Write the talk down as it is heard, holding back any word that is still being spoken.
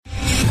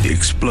The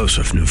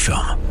explosive new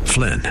film,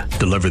 Flynn,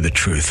 deliver the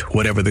truth,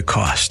 whatever the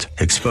cost,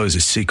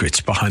 exposes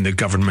secrets behind the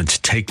government's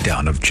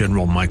takedown of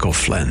General Michael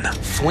Flynn.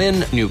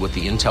 Flynn knew what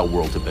the intel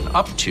world had been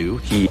up to.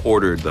 He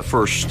ordered the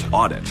first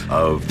audit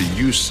of the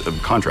use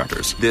of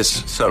contractors.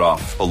 This set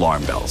off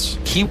alarm bells.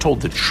 He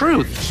told the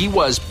truth. He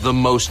was the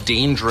most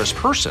dangerous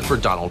person for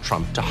Donald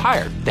Trump to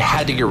hire. They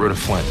had to get rid of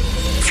Flynn.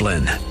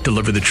 Flynn,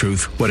 deliver the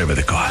truth, whatever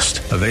the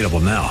cost. Available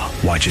now.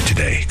 Watch it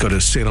today. Go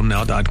to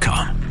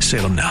salemnow.com.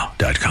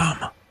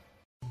 salemnow.com.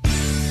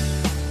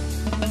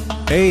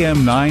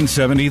 AM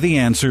 970 The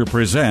Answer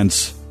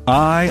presents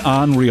Eye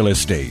on Real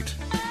Estate.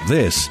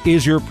 This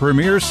is your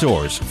premier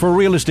source for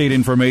real estate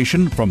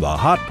information, from the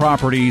hot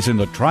properties in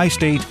the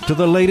tri-state to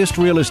the latest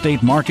real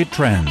estate market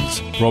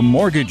trends. From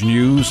mortgage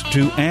news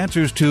to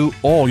answers to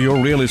all your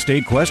real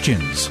estate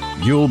questions.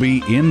 You'll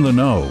be in the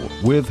know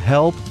with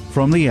help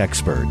from the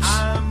experts.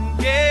 I'm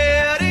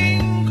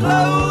getting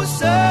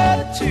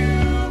closer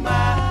to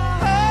my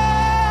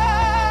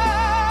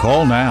heart.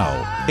 Call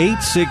now.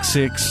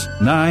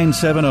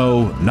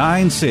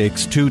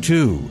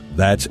 866-970-9622.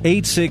 That's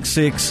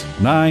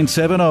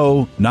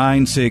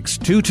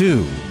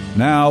 866-970-9622.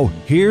 Now,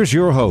 here's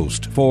your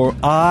host for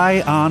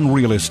Eye on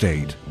Real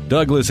Estate,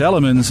 Douglas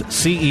Elliman's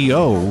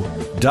CEO,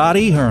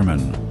 Dottie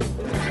Herman.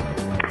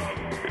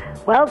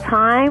 Well,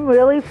 time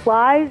really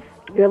flies.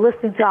 You're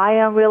listening to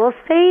Eye on Real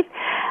Estate.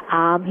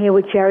 I'm here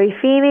with Jerry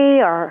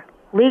Feeney, our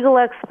legal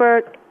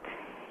expert,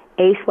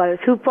 Ace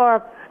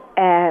Wadatupa,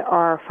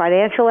 our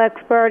financial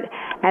expert.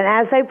 And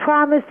as I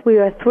promised, we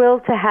are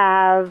thrilled to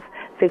have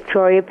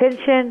Victoria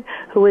Pynchon,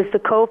 who is the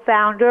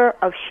co-founder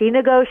of She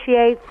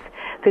Negotiates.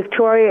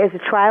 Victoria is a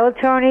trial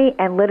attorney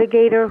and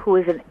litigator who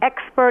is an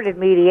expert in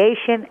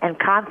mediation and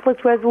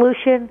conflict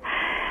resolution.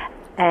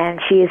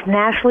 And she is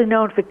nationally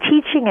known for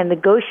teaching and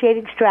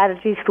negotiating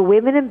strategies for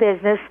women in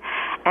business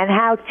and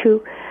how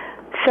to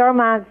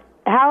surmount,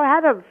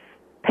 how to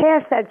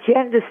pass that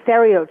gender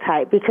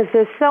stereotype, because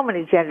there's so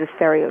many gender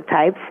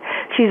stereotypes.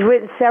 She's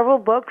written several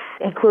books,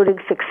 including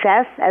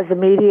Success as a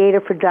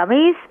Mediator for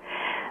Dummies,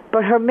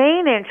 but her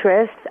main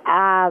interest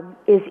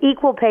is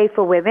equal pay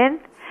for women,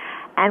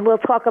 and we'll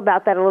talk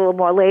about that a little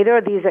more later.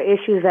 These are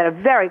issues that are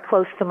very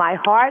close to my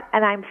heart,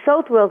 and I'm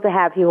so thrilled to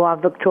have you on,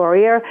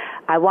 Victoria.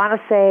 I want to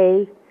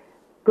say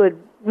good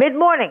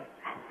mid-morning.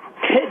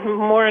 Good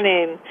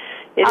morning.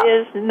 It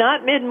is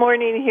not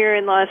mid-morning here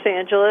in Los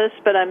Angeles,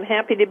 but I'm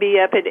happy to be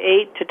up at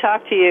 8 to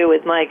talk to you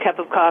with my cup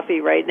of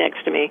coffee right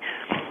next to me.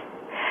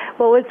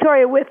 Well,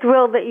 Victoria, we're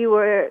thrilled that you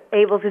were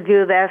able to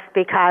do this,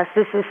 because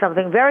this is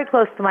something very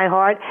close to my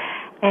heart.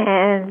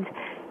 And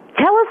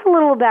tell us a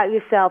little about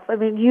yourself. I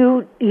mean,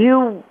 you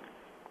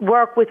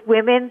work with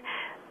women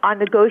on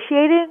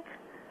negotiating?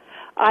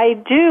 I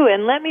do,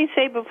 and let me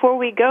say before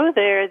we go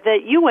there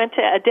that you went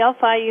to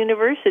Adelphi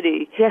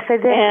University. Yes, I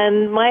did.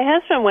 And my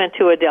husband went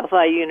to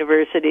Adelphi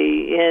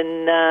University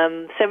in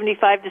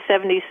 75 to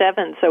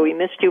 77, so we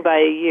missed you by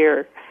a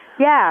year.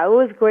 Yeah, it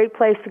was a great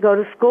place to go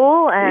to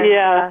school. And,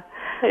 yeah.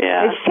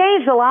 It's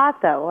changed a lot,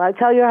 though. I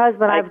tell your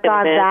husband I've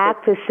gone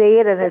back to see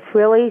it, and it's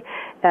really,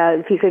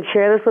 if you could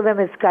share this with him,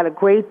 it's got a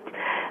great...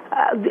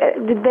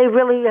 they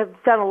really have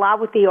done a lot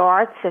with the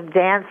arts and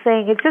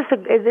dancing. It's just,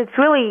 it's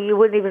really, you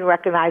wouldn't even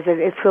recognize it.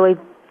 It's really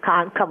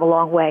come a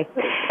long way.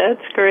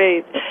 That's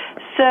great.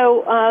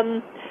 So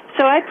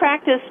I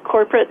practiced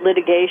corporate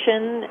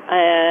litigation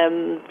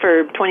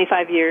for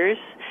 25 years.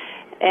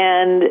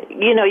 And,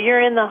 you know, you're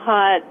in the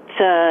hot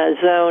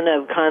zone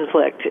of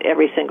conflict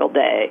every single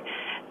day.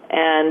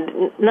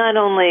 And not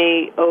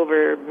only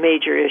over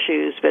major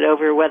issues, but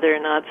over whether or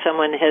not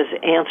someone has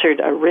answered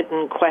a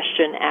written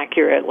question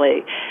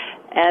accurately.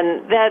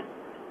 And that,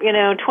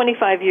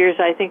 25 years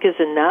I think is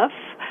enough.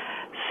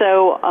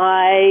 So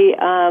I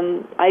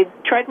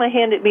tried my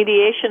hand at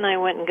mediation. I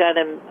went and got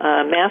a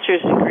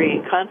master's degree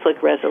in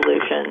conflict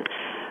resolution,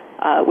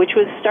 which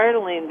was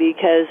startling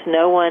because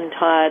no one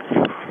taught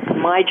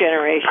my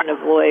generation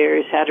of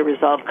lawyers how to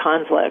resolve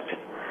conflict.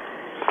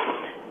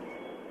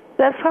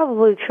 That's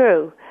probably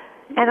true.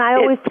 And I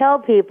always tell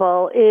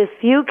people, if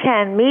you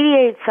can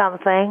mediate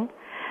something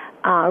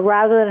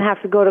rather than have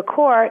to go to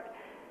court,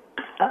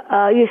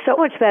 you're so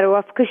much better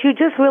off, because you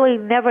just really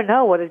never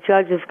know what a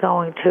judge is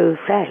going to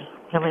say.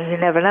 I mean, you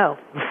never know.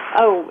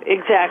 Oh,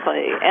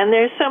 exactly. And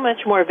there's so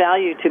much more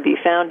value to be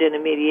found in a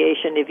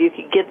mediation if you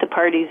could get the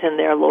parties and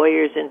their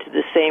lawyers into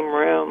the same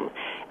room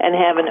and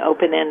have an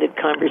open-ended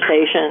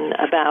conversation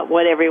about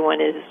what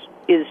everyone is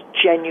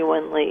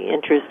genuinely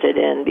interested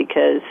in,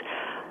 because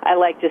I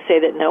like to say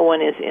that no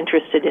one is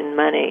interested in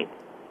money.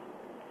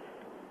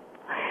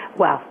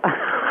 Well,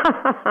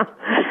 I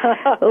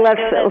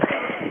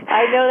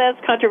know that's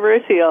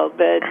controversial,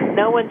 but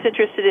no one's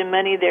interested in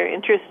money. They're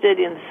interested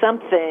in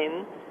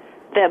something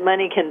that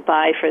money can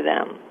buy for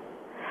them.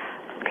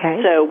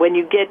 Okay. So when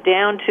you get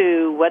down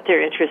to what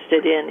they're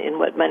interested in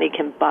what money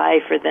can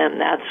buy for them,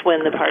 that's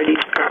when the parties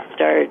can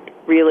start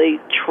really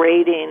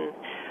trading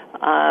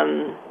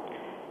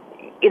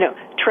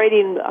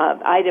trading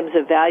items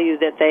of value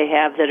that they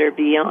have that are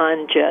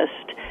beyond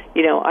just,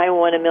 I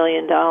want $1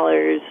 million,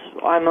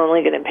 I'm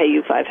only going to pay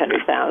you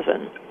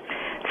 $500,000.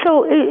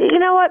 So, you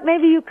know what,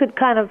 maybe you could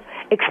kind of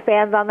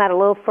expand on that a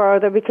little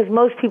further, because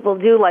most people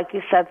do, like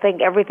you said,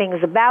 think everything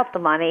is about the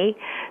money.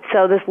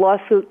 So this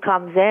lawsuit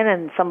comes in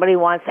and somebody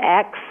wants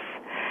X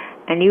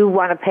and you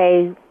want to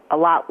pay a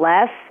lot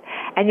less,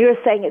 and you're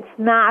saying it's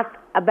not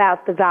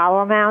about the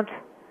dollar amount?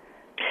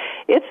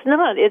 It's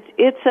not.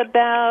 It's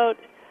about,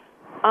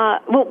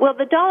 well,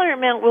 the dollar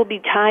amount will be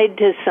tied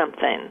to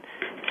something.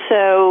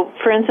 So,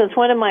 for instance,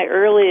 one of my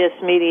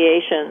earliest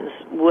mediations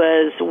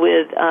was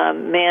with a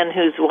man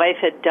whose wife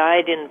had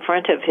died in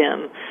front of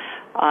him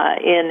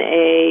in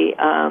a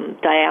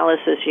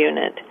dialysis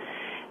unit.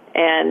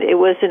 And it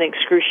was an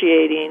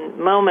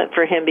excruciating moment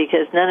for him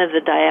because none of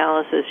the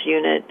dialysis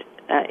unit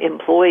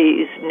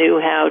employees knew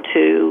how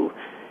to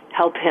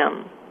help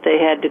him. They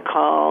had to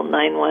call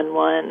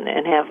 911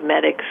 and have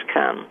medics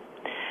come.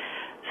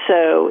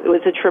 So it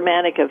was a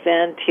traumatic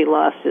event. He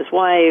lost his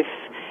wife.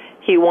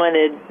 He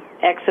wanted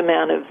X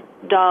amount of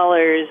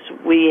dollars.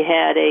 We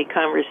had a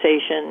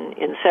conversation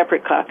in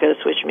separate caucus,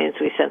 which means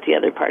we sent the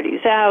other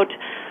parties out.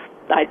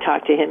 I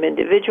talked to him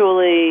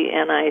individually,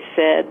 and I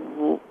said,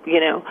 you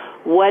know,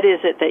 what is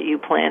it that you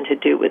plan to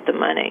do with the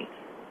money?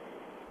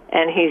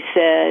 And he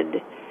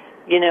said,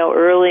 you know,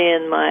 early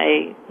in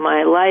my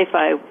life,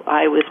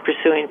 I was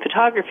pursuing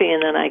photography,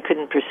 and then I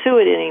couldn't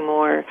pursue it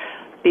anymore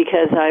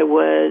because I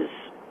was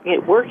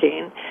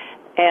working.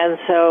 And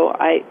so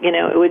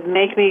it would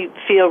make me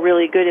feel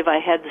really good if I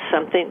had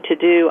something to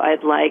do.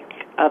 I'd like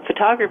a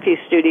photography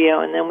studio,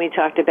 and then we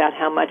talked about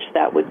how much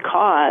that would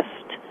cost.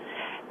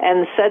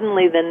 And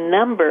suddenly the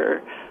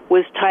number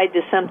was tied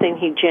to something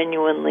he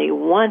genuinely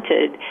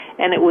wanted,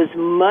 and it was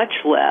much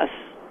less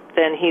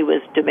than he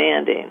was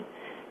demanding.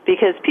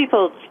 Because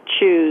people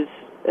choose,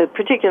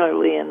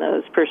 particularly in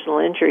those personal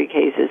injury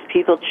cases,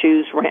 people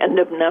choose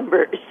random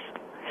numbers.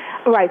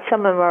 Right,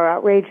 some of them are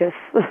outrageous.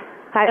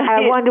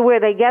 I wonder where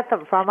they get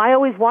them from. I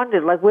always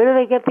wondered, like, where do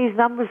they get these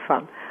numbers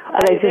from?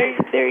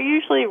 They're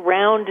usually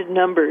round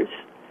numbers.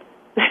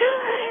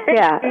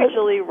 Yeah.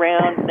 Usually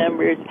round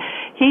numbers.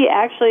 He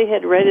actually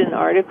had read an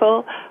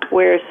article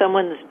where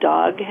someone's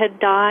dog had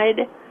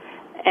died,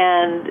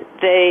 and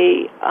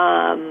they,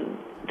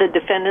 the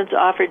defendants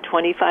offered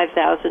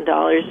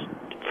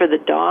 $25,000 for the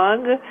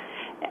dog,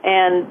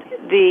 and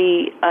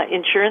the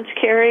insurance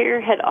carrier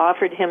had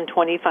offered him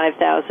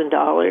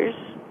 $25,000.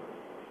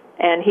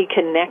 And he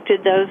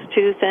connected those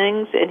two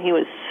things, and he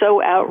was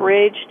so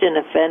outraged and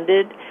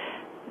offended.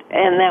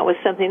 And that was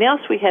something else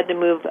we had to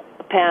move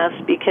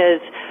past, because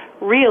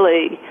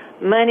really,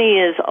 money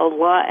is a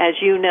lot, as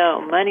you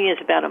know, money is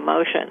about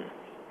emotion.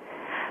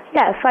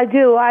 Yes, I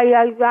do. I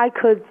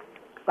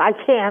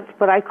can't,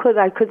 but I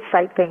could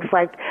cite things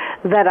like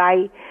that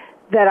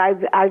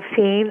I've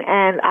seen,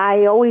 and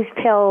I always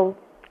tell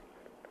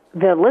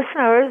the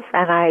listeners,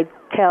 and I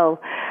tell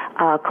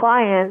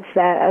clients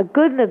that a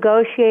good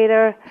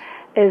negotiator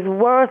is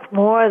worth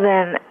more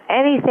than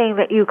anything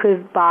that you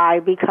could buy,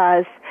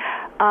 because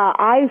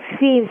I've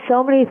seen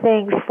so many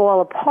things fall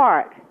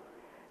apart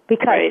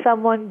because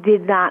someone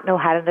did not know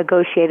how to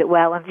negotiate it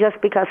well, and just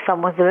because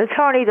someone's an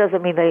attorney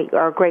doesn't mean they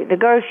are a great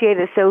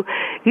negotiator. So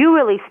you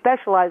really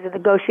specialize in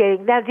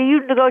negotiating. Now, do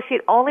you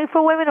negotiate only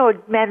for women or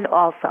men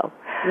also?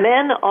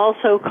 Men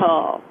also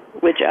call,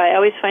 which I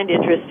always find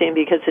interesting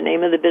because the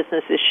name of the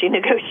business is She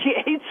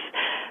Negotiates.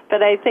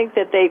 But I think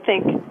that they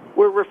think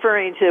we're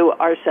referring to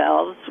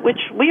ourselves,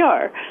 which we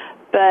are.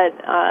 But,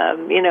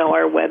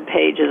 our web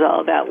page is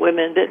all about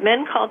women. But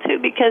men call, too,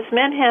 because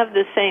men have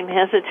the same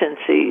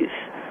hesitancies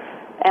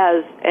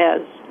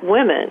as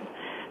women.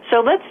 So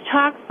let's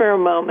talk for a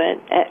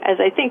moment, as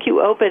I think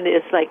you opened,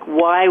 is like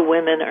why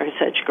women are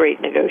such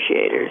great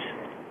negotiators.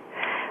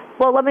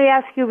 Well, let me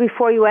ask you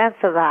before you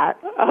answer that.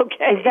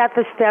 Okay. Is that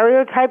the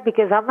stereotype?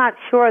 Because I'm not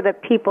sure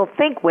that people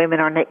think women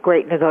are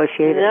great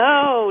negotiators.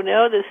 No,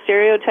 the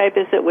stereotype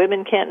is that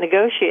women can't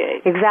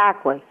negotiate.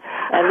 Exactly.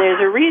 And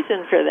there's a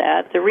reason for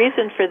that. The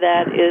reason for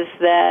that is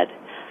that,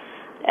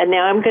 and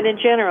now I'm going to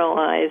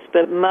generalize,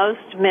 but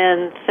most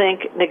men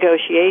think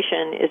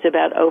negotiation is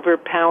about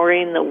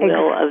overpowering the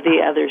will of the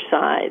other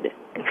side.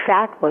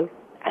 Exactly.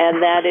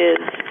 And that is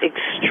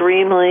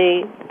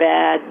extremely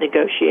bad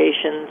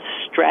negotiation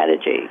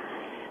strategy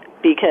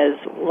because,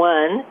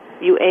 one,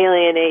 you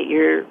alienate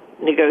your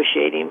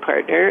negotiating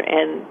partner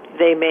and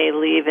they may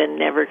leave and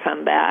never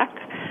come back.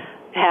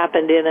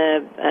 Happened in a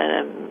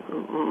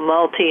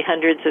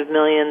multi-hundreds of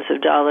millions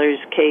of dollars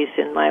case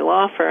in my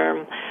law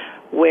firm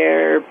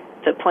where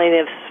the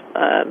plaintiffs,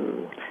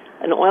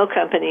 an oil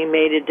company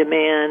made a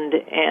demand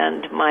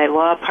and my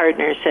law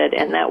partner said,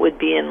 and that would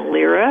be in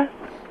lira.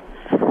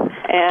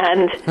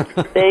 And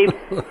they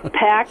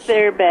packed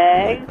their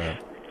bags.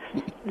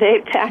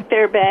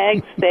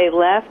 They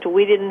left.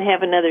 We didn't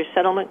have another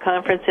settlement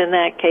conference in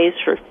that case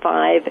for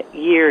 5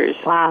 years.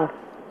 Wow.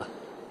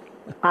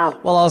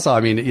 Well, also, I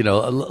mean,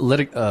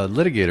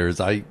 litigators,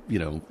 I,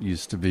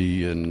 used to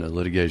be in the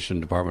litigation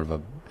department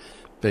of a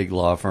big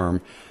law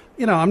firm.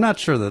 I'm not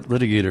sure that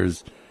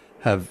litigators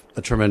have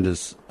a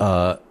tremendous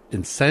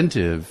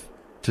incentive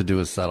to do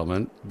a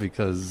settlement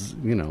because,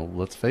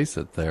 let's face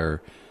it,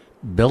 they're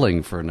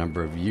billing for a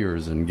number of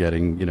years and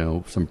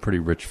getting, some pretty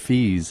rich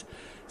fees.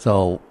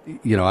 So,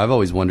 I've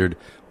always wondered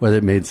whether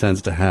it made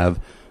sense to have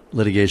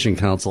litigation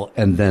counsel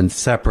and then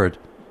separate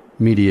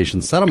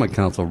mediation settlement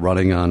counsel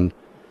running on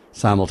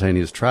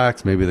simultaneous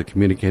tracks. Maybe they're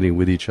communicating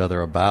with each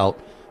other about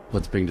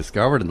what's being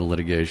discovered in the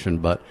litigation,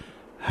 but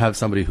have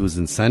somebody whose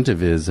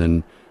incentive is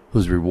and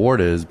whose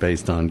reward is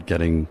based on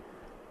getting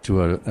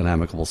to an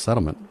amicable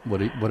settlement. What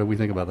do we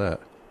think about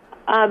that?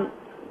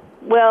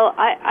 Well,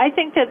 I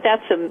think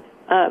that's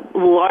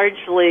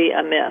largely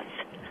a myth.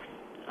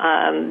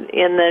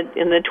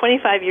 In the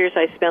 25 years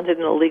I spent in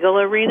the legal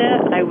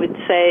arena, I would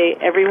say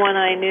everyone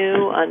I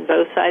knew on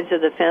both sides of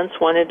the fence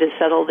wanted to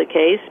settle the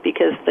case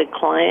because the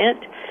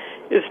client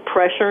is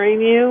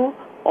pressuring you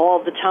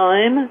all the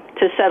time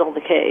to settle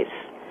the case.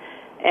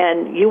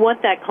 And you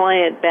want that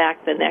client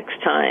back the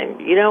next time.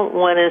 You don't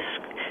want to,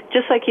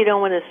 just like you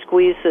don't want to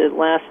squeeze the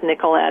last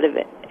nickel out of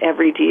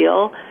every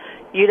deal,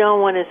 you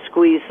don't want to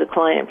squeeze the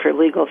client for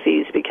legal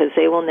fees because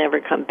they will never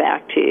come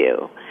back to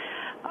you.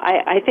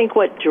 I think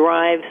what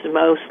drives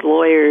most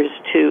lawyers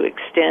to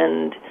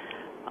extend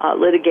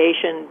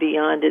litigation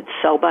beyond its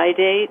sell-by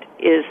date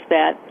is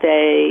that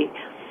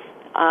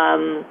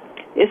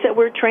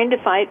we're trained to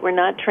fight, we're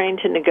not trained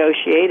to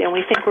negotiate, and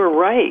we think we're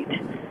right.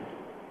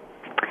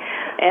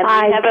 And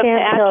we have a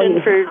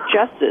passion for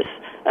justice.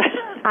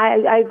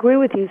 I agree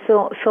with you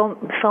so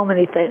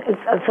many things,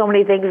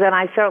 and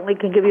I certainly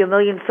can give you a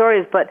million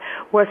stories. But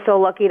we're so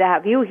lucky to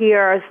have you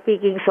here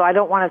speaking, so I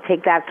don't want to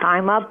take that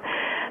time up.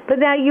 But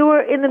now you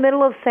were in the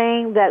middle of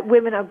saying that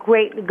women are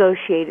great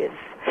negotiators.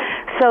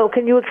 So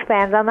can you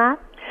expand on that?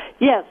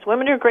 Yes,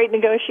 women are great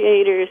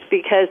negotiators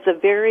because the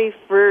very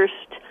first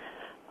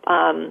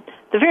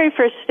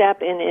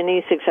step in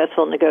any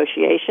successful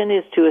negotiation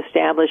is to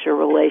establish a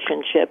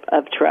relationship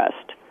of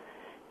trust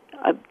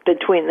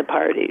between the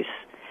parties.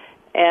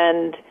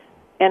 And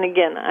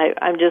again,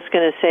 I'm just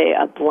going to say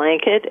a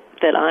blanket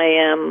that I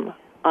am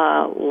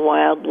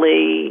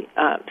wildly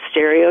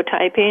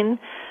stereotyping,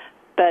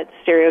 but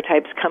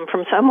stereotypes come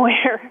from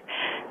somewhere.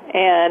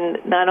 And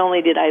not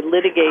only did I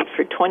litigate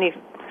for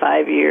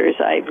 25 years,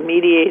 I've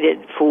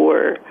mediated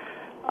for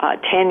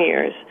 10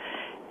 years.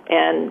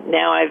 And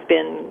now I've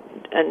been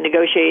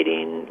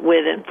negotiating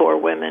with and for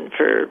women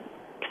for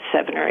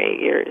 7 or 8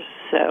 years.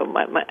 So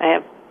I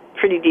have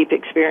pretty deep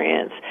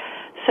experience.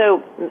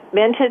 So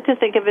men tend to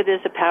think of it as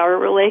a power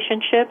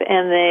relationship,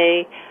 and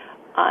they,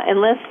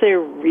 unless they're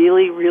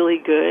really, really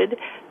good,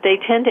 they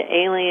tend to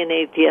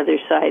alienate the other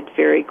side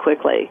very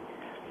quickly,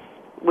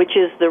 which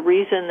is the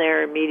reason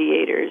there are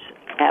mediators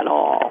at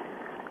all,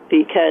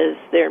 because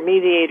there are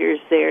mediators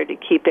there to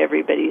keep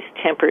everybody's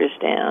tempers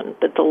down.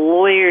 But the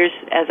lawyers,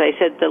 as I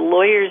said, the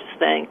lawyers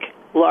think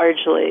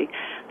largely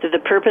that the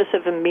purpose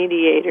of a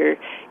mediator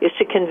is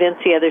to convince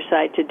the other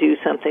side to do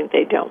something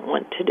they don't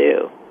want to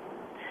do.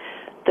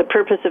 The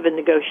purpose of a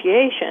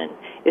negotiation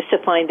is to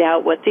find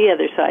out what the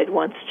other side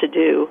wants to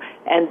do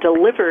and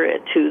deliver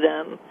it to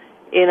them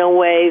in a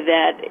way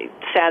that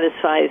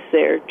satisfies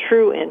their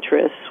true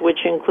interests, which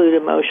include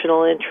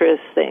emotional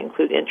interests. They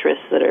include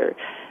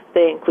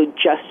they include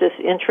justice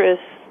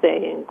interests.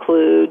 They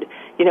include,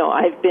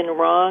 I've been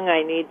wrong,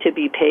 I need to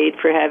be paid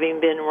for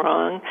having been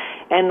wrong.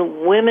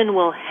 And women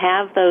will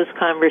have those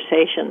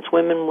conversations.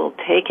 Women will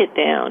take it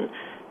down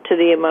to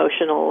the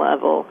emotional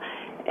level.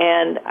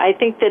 And I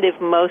think that if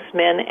most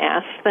men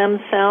ask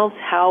themselves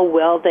how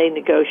well they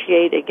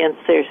negotiate against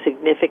their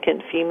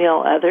significant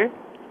female other,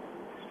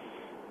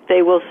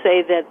 they will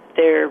say that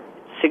their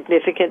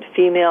significant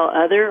female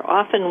other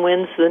often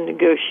wins the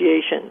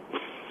negotiation.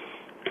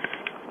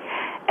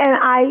 And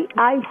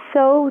I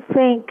so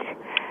think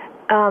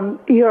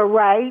you're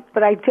right,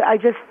 but I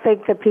just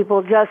think that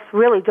people just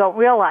really don't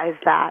realize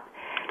that.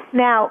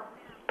 Now,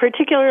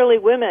 particularly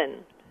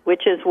women,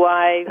 which is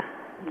why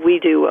we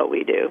do what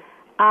we do.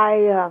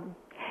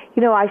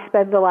 I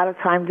spend a lot of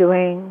time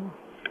doing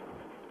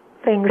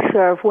things to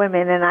serve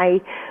women, and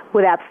I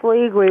would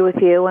absolutely agree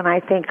with you, and I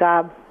think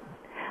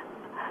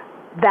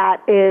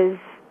that is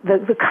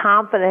the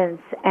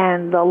confidence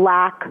and the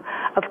lack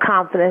of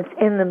confidence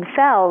in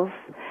themselves,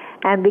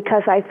 and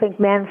because I think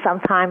men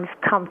sometimes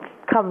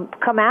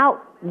come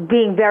out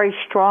being very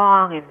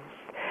strong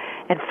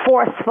and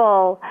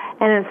forceful,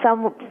 and in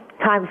some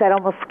times that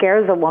almost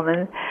scares a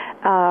woman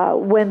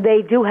when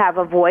they do have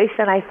a voice,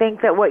 and I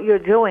think that what you're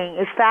doing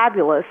is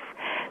fabulous.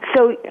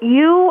 So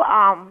you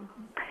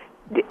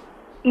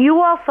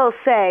also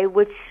say,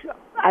 which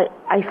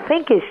I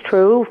think is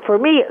true, for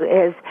me it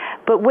is,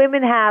 but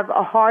women have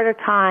a harder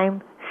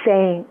time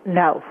saying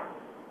no.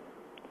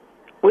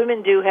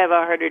 Women do have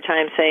a harder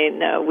time saying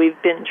no. We've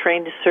been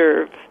trained to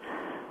serve.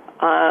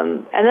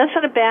 And that's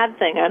not a bad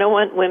thing. I don't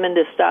want women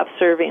to stop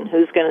serving.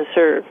 Who's going to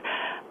serve?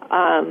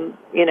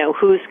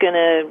 Who's going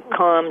to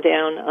calm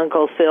down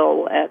Uncle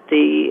Phil at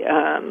the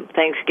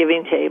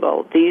Thanksgiving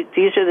table?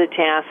 These are the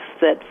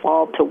tasks that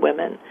fall to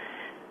women.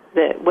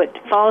 What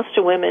falls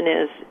to women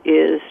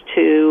is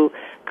to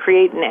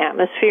create an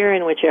atmosphere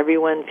in which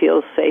everyone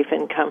feels safe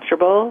and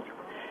comfortable,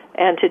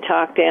 and to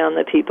talk down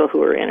the people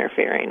who are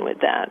interfering with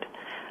that.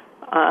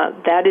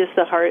 That is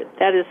the heart.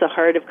 That is the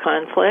heart of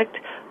conflict.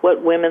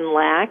 What women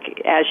lack,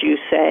 as you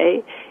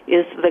say,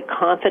 is the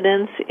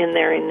confidence in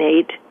their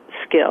innate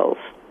skills.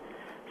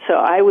 So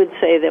I would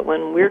say that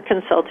when we're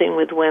consulting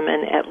with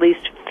women, at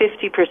least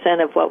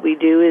 50% of what we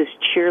do is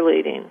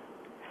cheerleading.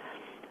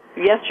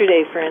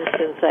 Yesterday, for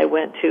instance, I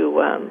went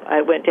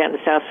down to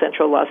South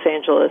Central Los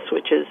Angeles,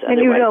 which is and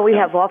you know we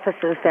have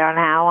offices there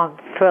now. I'm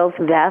thrilled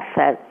to death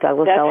at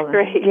Douglas Elliman.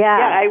 That's great.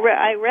 Yeah,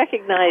 I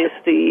recognize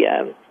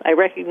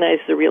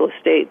the real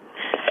estate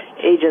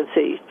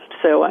agency,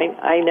 so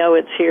I know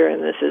it's here,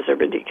 and this is a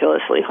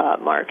ridiculously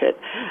hot market.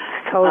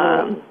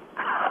 Totally.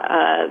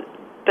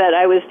 But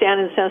I was down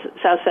in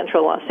South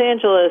Central Los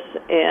Angeles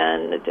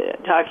and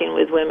talking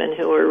with women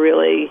who were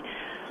really,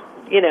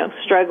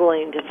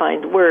 struggling to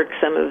find work.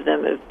 Some of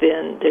them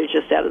they're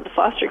just out of the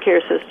foster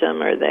care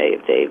system, or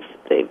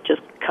they've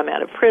just come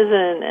out of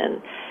prison,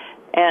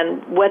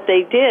 and what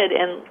they did,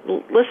 and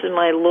listen,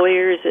 my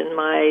lawyers and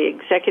my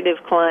executive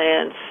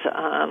clients,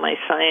 my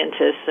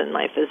scientists and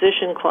my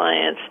physician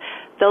clients,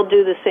 they'll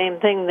do the same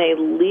thing. They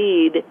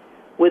lead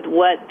with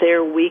what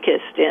they're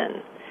weakest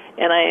in.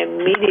 And I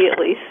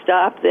immediately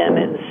stop them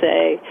and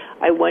say,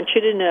 I want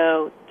you to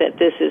know that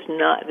this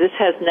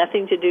has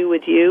nothing to do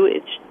with you.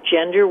 It's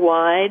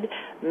gender-wide.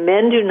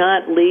 Men do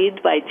not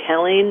lead by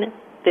telling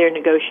their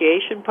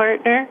negotiation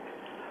partner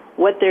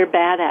what they're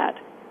bad at.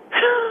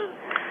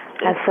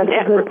 That's such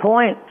a good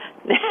point.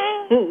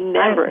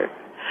 Never.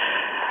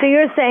 So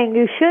you're saying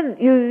you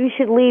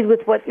should lead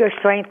with what your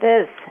strength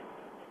is.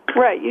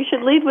 Right. You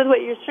should lead with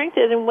what your strength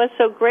is. And what's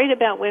so great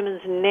about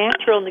women's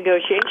natural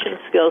negotiation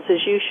skills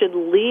is you should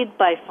lead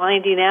by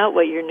finding out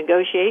what your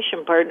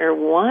negotiation partner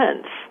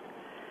wants.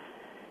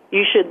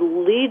 You should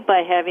lead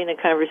by having a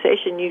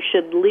conversation. You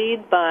should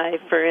lead by,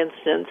 for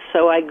instance,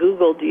 so I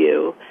Googled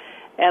you,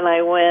 and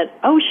I went,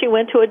 she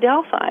went to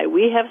Adelphi.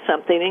 We have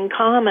something in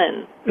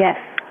common. Yes.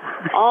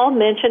 All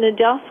mention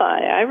Adelphi.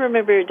 I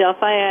remember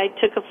Adelphi. I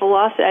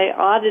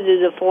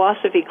audited a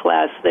philosophy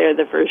class there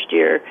the first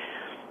year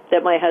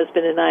that my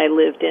husband and I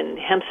lived in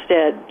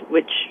Hempstead,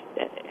 which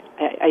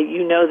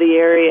you know the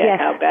area, yes.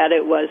 How bad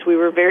it was. We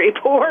were very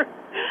poor,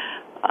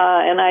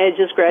 and I had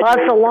just graduated. Well,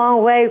 that's a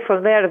long way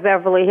from there to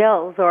Beverly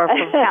Hills or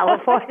from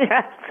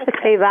California. To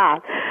say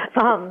that.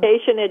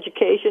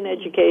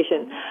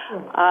 Education.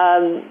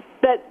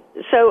 But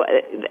so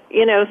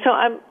so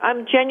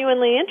I'm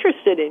genuinely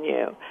interested in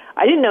you.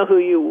 I didn't know who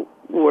you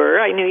were.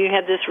 I knew you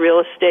had this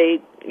real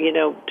estate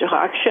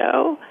talk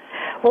show.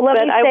 Well, let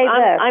me say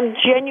this. I'm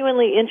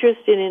genuinely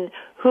interested in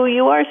who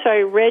you are. So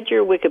I read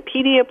your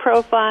Wikipedia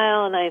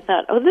profile, and I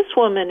thought, this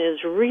woman is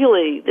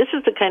this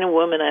is the kind of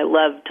woman I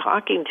love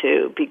talking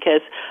to,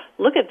 because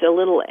look at the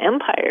little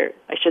empire.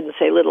 I shouldn't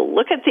say little.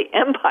 Look at the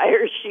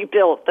empire she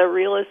built, the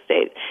real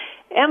estate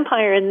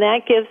empire, and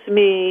that gives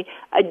me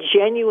a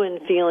genuine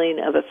feeling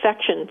of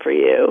affection for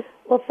you.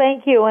 Well,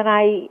 thank you, and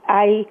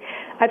I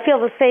feel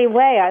the same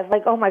way. I was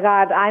like, oh my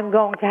God, I'm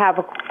going to have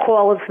a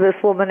call to this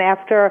woman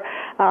after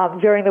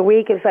during the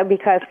week,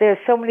 because there's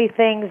so many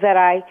things that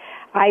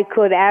I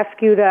could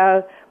ask you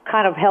to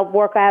kind of help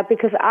work out,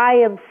 because I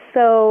am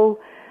so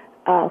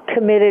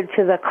committed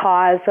to the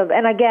cause of.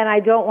 And again,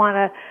 I'm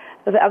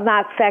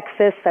not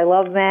sexist. I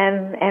love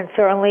men, and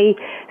certainly,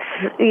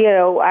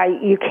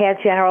 you can't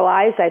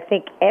generalize. I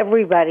think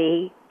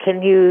everybody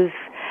can use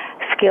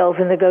skills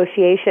in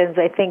negotiations.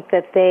 I think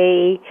that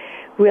they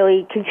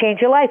really can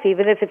change your life,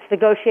 even if it's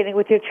negotiating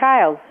with your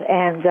child.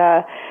 And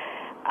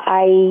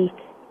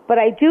but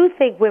I do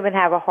think women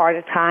have a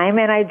harder time,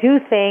 and I do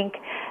think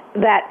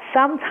that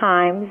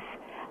sometimes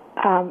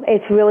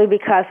it's really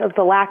because of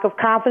the lack of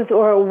confidence,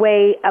 or a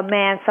way a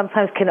man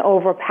sometimes can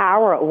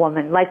overpower a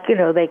woman. Like,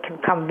 they can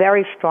come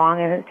very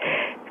strong, and it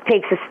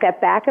takes a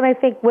step back. And I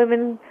think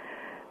women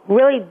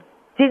really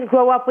didn't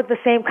grow up with the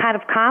same kind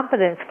of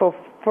confidence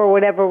for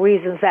whatever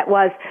reasons that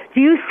was.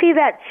 Do you see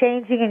that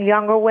changing in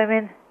younger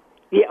women?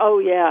 Yeah. Oh,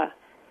 yeah.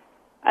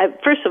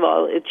 First of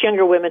all, it's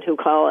younger women who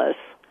call us.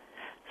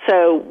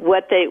 So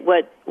what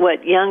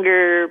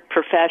younger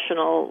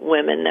professional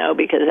women know,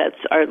 because that's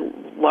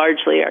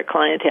largely our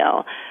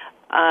clientele,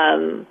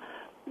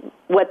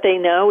 what they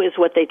know is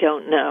what they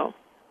don't know,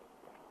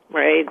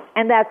 right?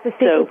 And that's the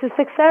secret to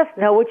success.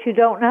 Know what you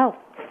don't know.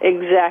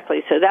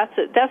 Exactly. So that's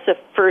the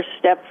first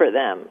step for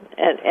them.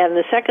 And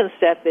the second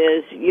step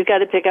is you got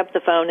to pick up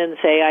the phone and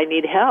say, I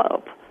need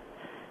help.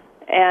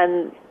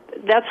 And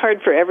that's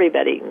hard for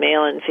everybody,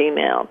 male and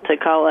female, to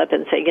call up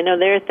and say,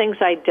 there are things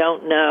I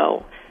don't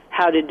know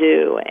how to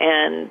do,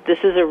 and this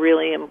is a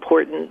really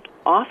important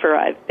offer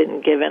I've been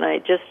given. I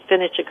just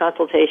finished a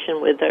consultation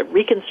with a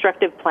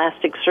reconstructive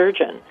plastic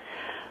surgeon.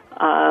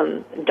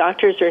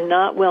 Doctors are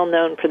not well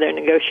known for their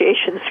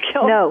negotiation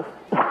skills. No.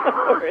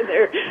 Or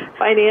their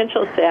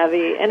financial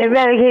savvy. And in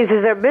many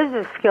cases, their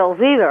business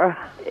skills either.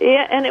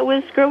 Yeah, and it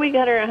was, girl, we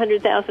got her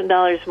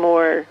 $100,000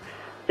 more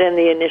than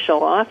the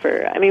initial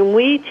offer. I mean,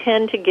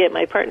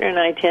 my partner and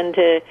I tend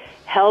to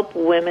help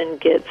women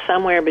get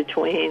somewhere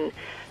between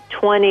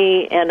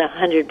 20 and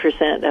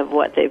 100% of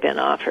what they've been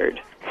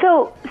offered.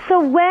 So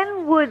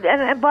when would,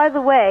 and by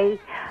the way,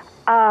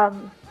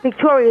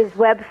 Victoria's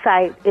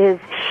website is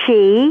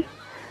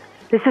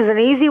this is an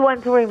easy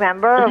one to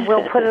remember, and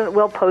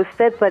we'll post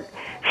it, but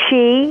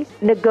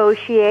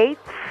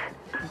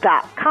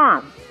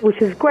shenegotiates.com,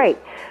 which is great.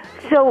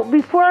 So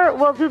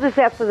we'll do this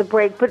after the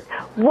break, but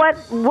what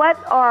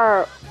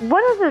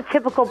is a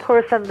typical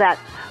person that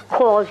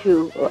calls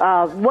you?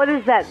 What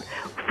is that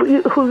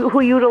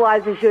who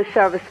utilizes your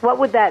service?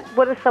 What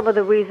are some of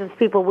the reasons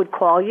people would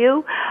call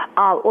you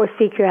or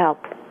seek your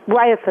help?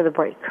 Right after the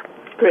break.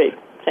 Great,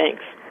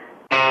 thanks.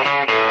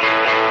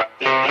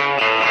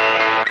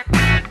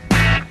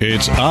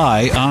 It's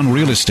Eye on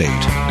Real Estate.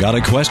 Got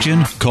a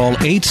question? Call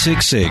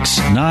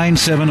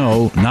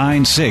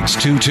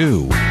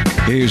 866-970-9622.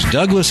 Here's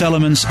Douglas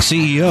Elliman's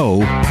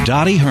CEO,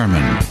 Dottie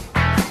Herman.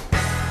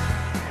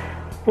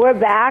 We're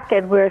back,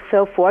 and we're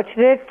so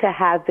fortunate to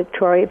have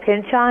Victoria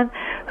Pynchon,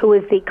 who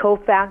is the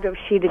co-founder of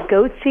She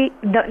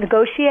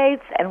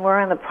Negotiates, and we're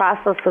in the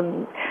process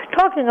of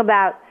talking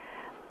about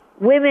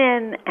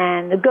women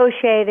and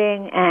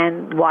negotiating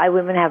and why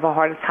women have a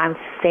harder time to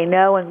say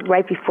no. And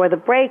right before the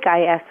break,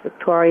 I asked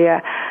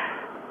Victoria,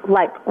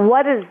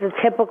 what is the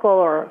typical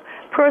or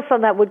person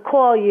that would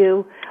call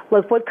you?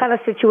 What kind of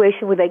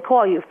situation would they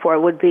call you for?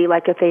 Would it be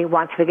like if they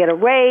wanted to get a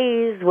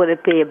raise? Would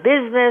it be a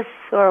business?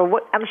 Or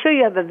what? I'm sure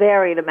you have a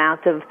varied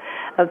amount of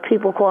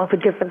people calling for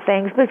different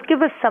things, but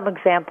give us some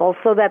examples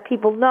so that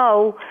people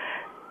know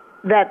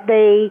that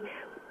they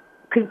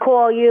can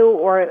call you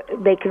or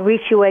they can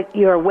reach you at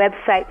your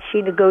website,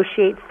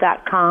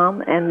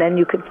 shenegotiates.com, and then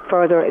you can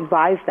further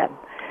advise them.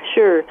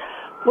 Sure.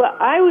 Well,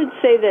 I would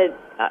say that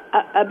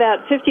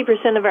about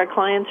 50% of our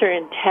clients are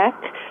in tech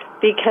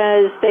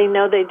because they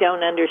know they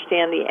don't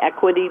understand the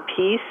equity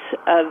piece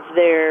of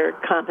their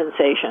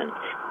compensation.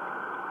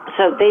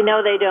 So they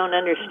know they don't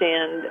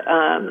understand,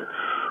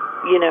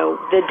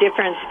 the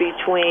difference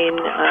between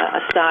a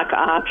stock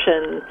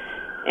option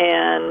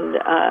and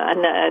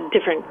a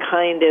different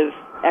kind of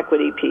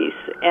equity piece.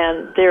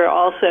 And they've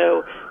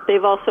also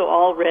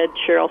all read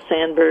Sheryl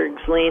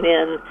Sandberg's Lean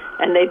In,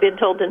 and they've been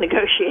told to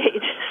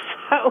negotiate.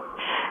 So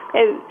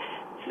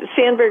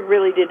Sandberg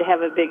really did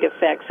have a big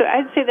effect. So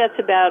I'd say that's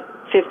about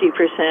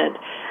 50%.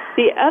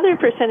 The other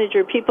percentage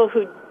are people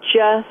who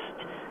just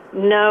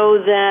know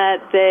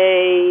that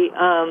they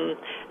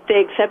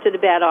accepted a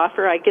bad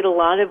offer. I get a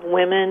lot of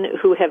women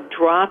who have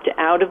dropped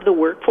out of the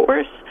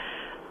workforce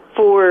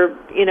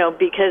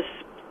because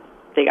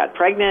they got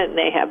pregnant and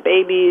they have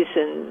babies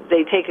and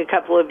they take a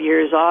couple of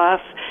years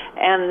off,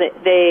 and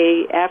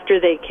after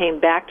they came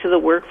back to the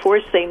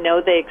workforce, they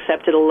know they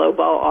accepted a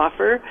lowball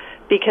offer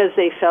because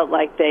they felt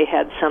like they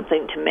had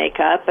something to make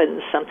up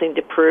and something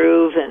to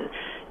prove, and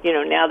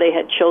now they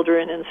had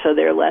children and so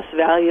they're less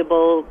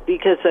valuable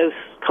because those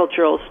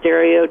cultural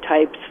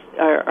stereotypes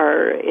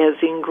are as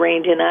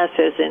ingrained in us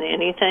as in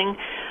anything.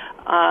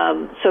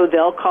 So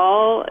they'll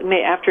call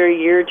after a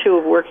year or two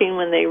of working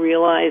when they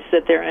realize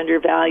that they're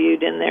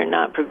undervalued and they're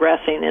not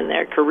progressing in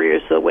their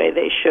careers the way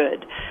they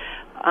should.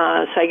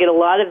 So I get a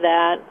lot of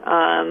that.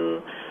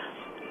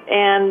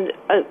 And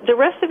the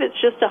rest of it's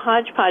just a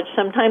hodgepodge.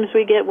 Sometimes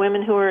we get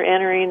women who are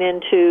entering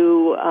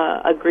into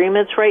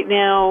agreements right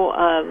now.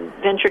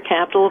 Venture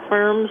capital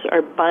firms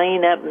are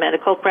buying up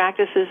medical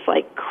practices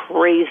like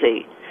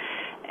crazy.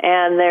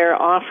 And they're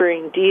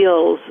offering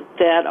deals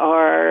that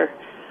are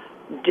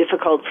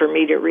difficult for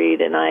me to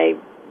read, and I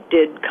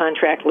did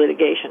contract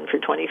litigation for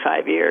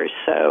 25 years,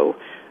 so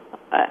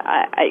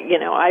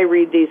I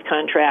read these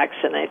contracts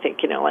and I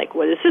think,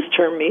 what does this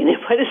term mean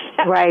and what does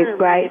that term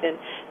mean? And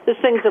this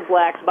thing's a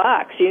black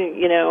box,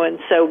 and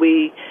so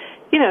we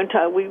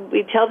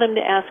tell them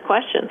to ask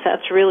questions.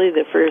 That's really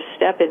the first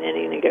step in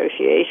any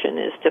negotiation,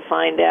 is to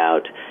find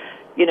out,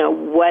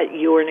 what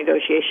your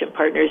negotiation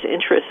partner's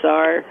interests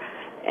are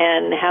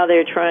and how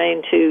they're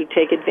trying to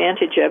take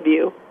advantage of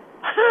you.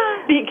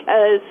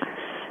 Because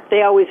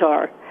they always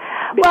are.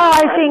 Well,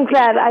 I think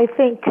that I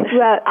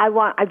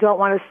don't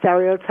want to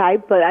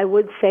stereotype, but I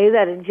would say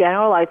that in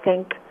general, I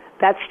think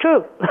that's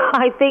true.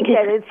 I think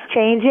that it's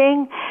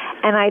changing,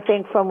 and I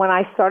think from when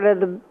I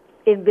started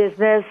in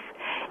business,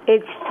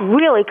 it's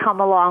really come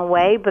a long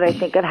way, but I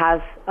think it has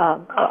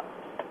a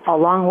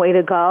long way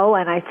to go,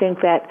 and I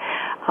think that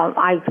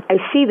I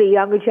see the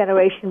younger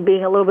generation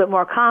being a little bit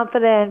more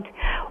confident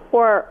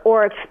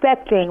or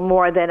expecting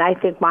more than I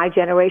think my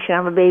generation.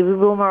 I'm a baby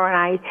boomer, and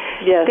I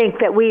think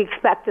that we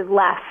expected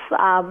less.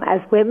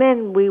 As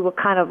women, we were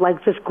kind of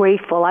just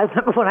grateful. I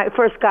remember when I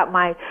first got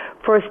my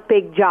first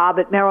big job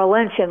at Merrill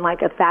Lynch, and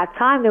at that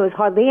time there was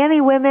hardly any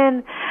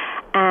women,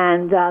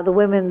 and the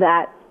women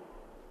that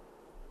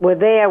were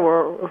there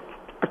were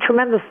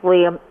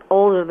tremendously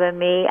older than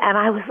me, and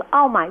I was,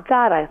 oh my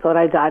God, I thought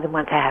I died and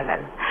went to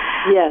heaven.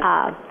 Yes.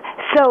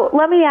 So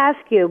let me ask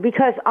you,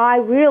 because I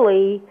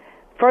really,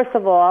 first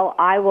of all,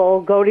 I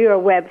will go to your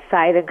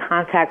website and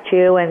contact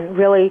you and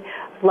really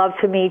love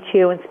to meet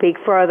you and speak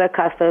further,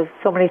 because there's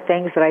so many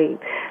things that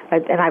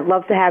and I'd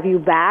love to have you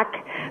back,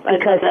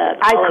 because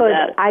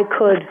I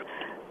could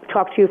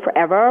talk to you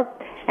forever.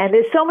 And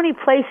there's so many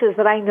places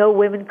that I know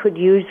women could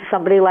use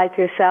somebody like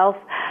yourself.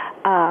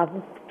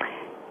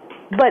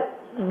 But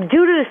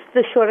due to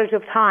the shortage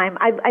of time,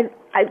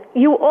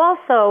 you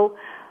also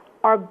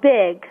are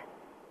big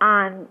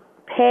on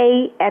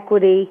pay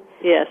equity.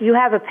 Yes. You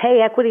have a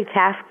pay equity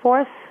task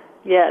force?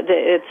 Yeah,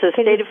 it's the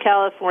state of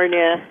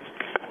California.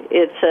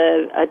 It's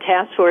a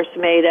task force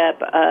made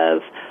up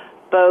of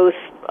both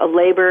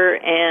labor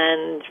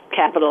and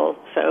capital,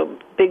 so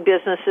big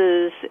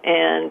businesses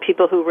and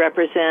people who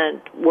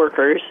represent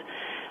workers.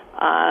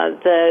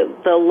 The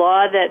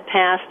law that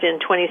passed in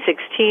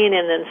 2016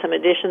 and then some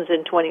additions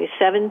in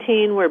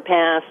 2017 were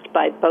passed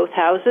by both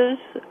houses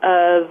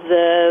of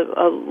the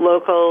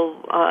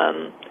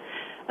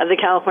of the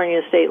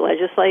California State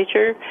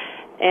Legislature,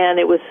 and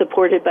it was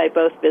supported by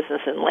both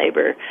business and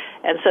labor.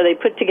 And so they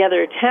put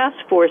together a task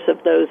force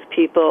of those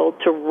people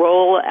to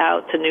roll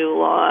out the new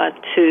law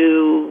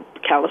to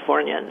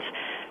Californians.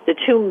 The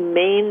two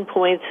main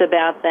points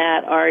about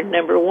that are,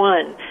 number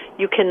one,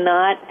 you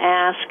cannot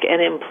ask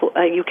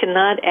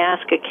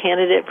a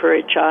candidate for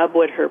a job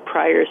what her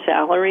prior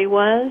salary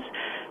was,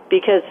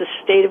 because the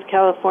state of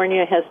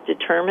California has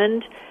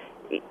determined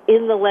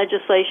in the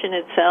legislation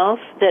itself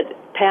that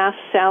past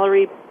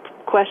salary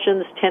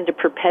questions tend to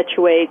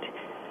perpetuate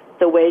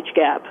the wage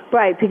gap.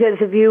 Right,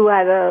 because if you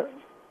had a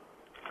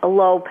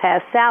low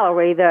past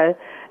salary, they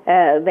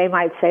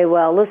might say,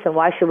 well, listen,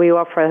 why should we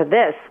offer her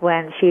this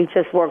when she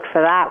just worked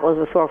for that?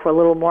 We'll just offer a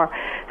little more.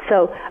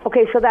 So,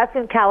 okay, so that's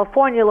in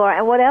California law.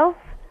 And what else?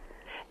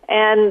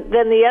 And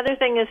then the other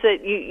thing is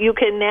that you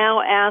can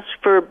now ask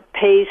for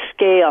pay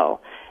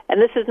scale.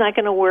 And this is not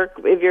going to work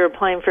if you're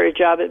applying for a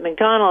job at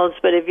McDonald's,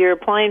 but if you're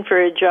applying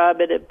for a job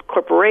at a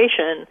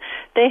corporation,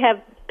 they have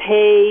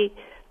pay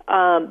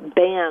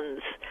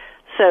bands.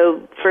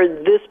 So for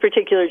this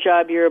particular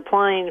job you're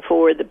applying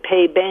for, the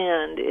pay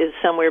band is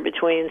somewhere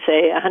between,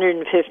 say,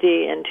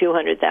 $150,000 and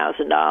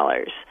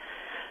 $200,000,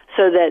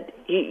 so that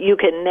you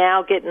can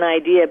now get an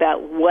idea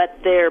about what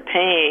they're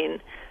paying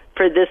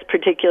for this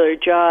particular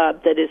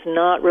job that is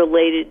not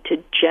related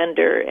to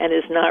gender and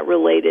is not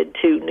related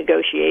to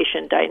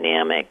negotiation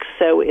dynamics.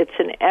 So it's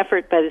an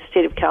effort by the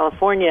state of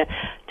California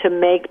to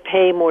make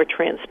pay more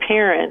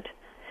transparent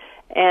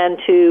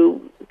and to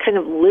kind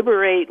of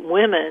liberate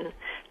women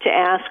to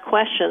ask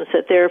questions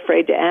that they're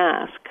afraid to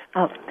ask.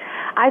 Oh,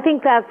 I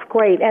think that's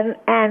great. And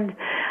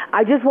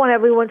I just want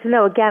everyone to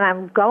know, again,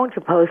 I'm going to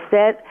post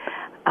it.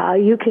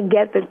 You can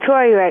get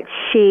Victoria at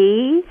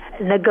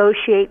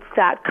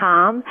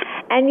shenegotiates.com.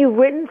 And you've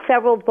written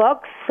several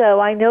books, so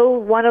I know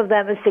one of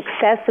them is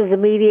Success as a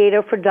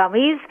Mediator for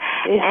Dummies.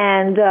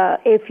 And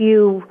if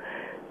you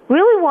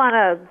really want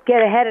to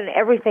get ahead in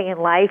everything in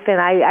life, and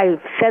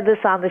I've said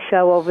this on the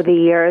show over the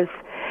years,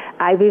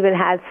 I've even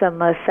had some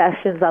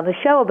sessions on the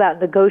show about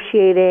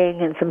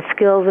negotiating and some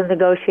skills in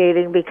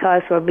negotiating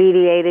or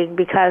mediating,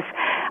 because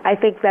I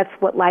think that's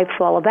what life's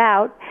all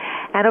about.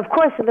 And of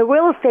course, in the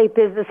real estate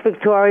business,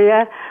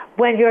 Victoria,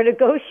 when you're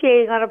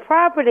negotiating on a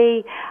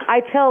property,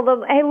 I tell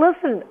them, hey,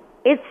 listen,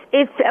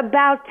 it's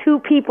about two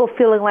people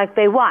feeling like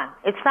they won.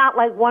 It's not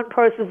like one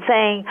person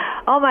saying,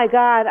 oh my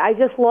God, I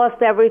just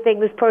lost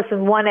everything. This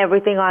person won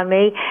everything on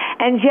me.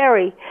 And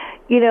Jerry,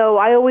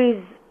 I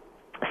always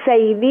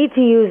say you need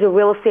to use a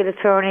real estate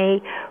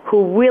attorney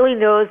who really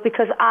knows,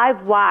 because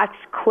I've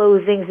watched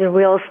closings in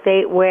real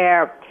estate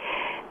where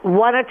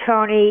one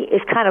attorney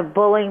is kind of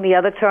bullying the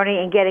other attorney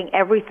and getting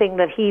everything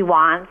that he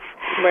wants.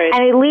 Right.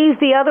 And he leaves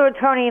the other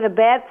attorney in a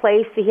bad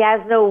place. He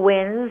has no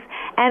wins,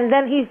 and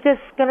then he's just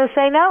going to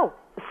say no.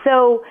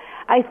 So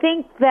I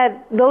think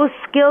that those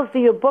skills that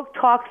your book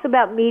talks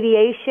about,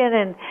 mediation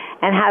and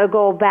how to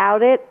go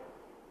about it.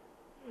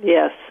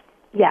 Yes.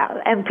 Yeah,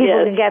 and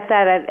people can get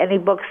that at any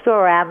bookstore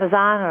or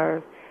Amazon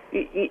or...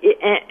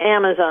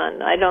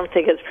 Amazon. I don't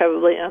think it's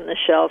probably on the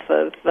shelf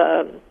of...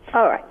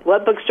 all right.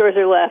 What bookstores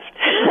are left?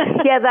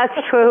 Yeah, that's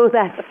true.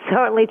 That's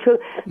certainly true.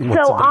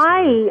 So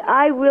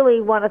I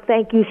really want to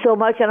thank you so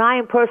much, and I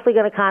am personally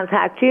going to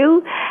contact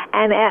you,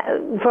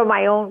 and for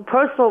my own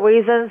personal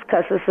reasons,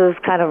 because this is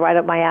kind of right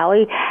up my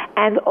alley,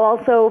 and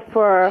also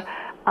for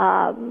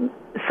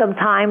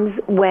sometimes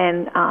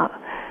when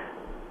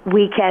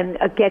we can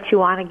get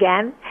you on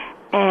again.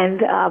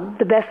 And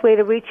the best way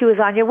to reach you is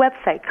on your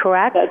website,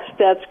 correct?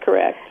 That's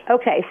correct.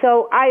 Okay,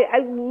 so I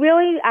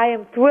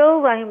am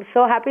thrilled. I am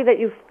so happy that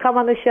you've come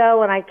on the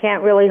show, and I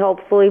can't really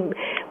hopefully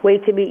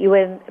wait to meet you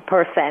in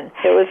person.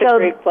 It was a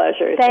great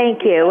pleasure.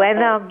 Thank you.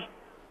 And,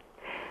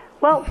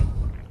 well,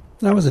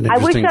 that was an I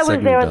wish interesting I was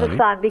segment, there in the Dottie.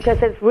 sun,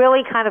 because it's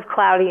really kind of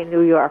cloudy in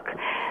New York.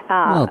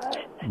 Well, it's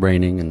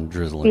raining and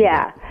drizzling.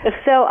 Yeah.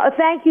 So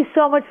thank you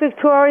so much,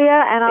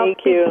 Victoria, and I'll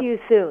speak to you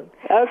soon.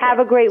 Okay. Have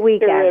a great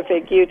weekend.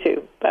 Terrific. You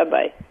too.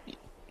 Bye-bye.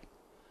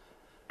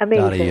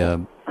 Amazing.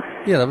 Dottie,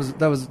 yeah,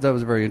 that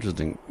was very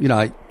interesting.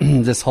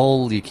 This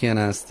whole you can't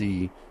ask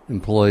the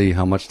employee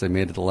how much they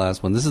made at the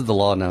last one. This is the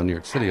law now in New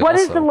York City. What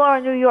also. is the law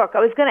in New York? I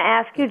was going to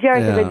ask you,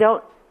 Jerry, because I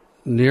don't.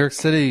 New York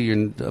City, your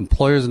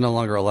employers are no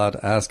longer allowed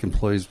to ask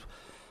employees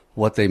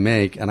what they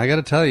make, and I got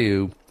to tell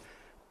you,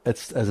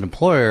 it's as an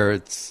employer,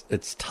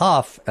 it's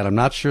tough, and I'm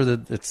not sure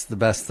that it's the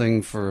best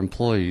thing for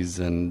employees.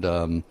 And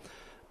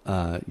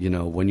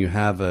when you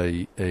have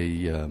I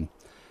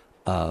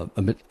think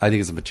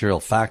it's a material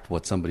fact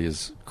what somebody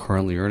is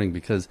currently earning,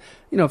 because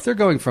if they're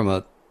going from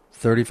a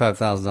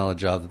 $35,000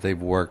 job that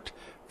they've worked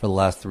for the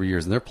last 3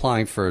 years and they're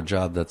applying for a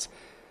job that's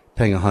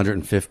paying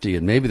 $150,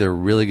 and maybe they're a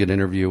really good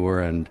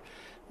interviewer and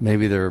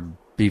maybe they're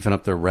beefing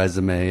up their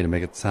resume to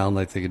make it sound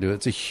like they can do it.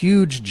 It's a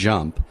huge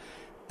jump.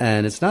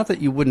 And it's not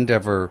that you wouldn't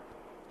ever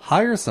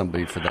hire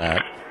somebody for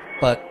that,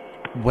 but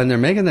when they're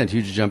making that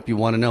huge jump, you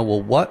want to know,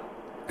 well, what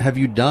have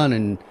you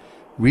done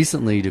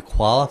recently to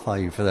qualify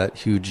you for that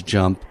huge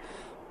jump?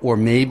 Or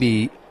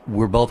maybe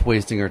we're both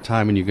wasting our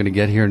time and you're going to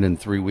get here and in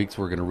 3 weeks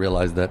we're going to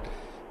realize that,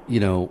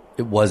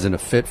 it wasn't a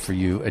fit for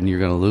you and you're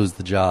going to lose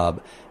the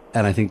job.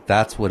 And I think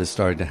that's what is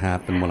starting to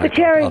happen when I talk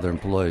to other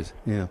employees.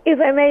 Yeah.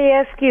 If I may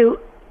ask you,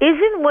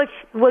 isn't what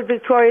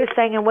Victoria's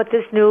saying and what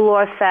this new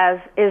law says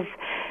is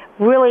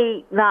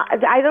really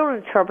not, I don't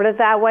interpret it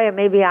that way, and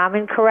maybe I'm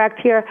incorrect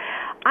here.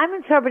 I'm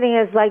interpreting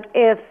it as like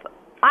if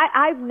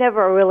I've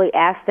never really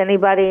asked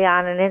anybody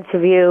on an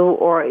interview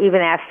or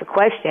even asked a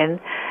question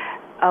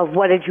of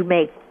what did you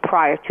make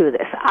prior to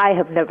this. I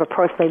have never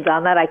personally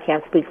done that. I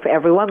can't speak for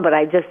everyone, but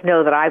I just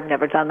know that I've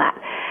never done that.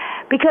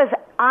 Because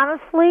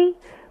honestly,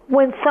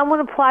 when someone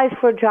applies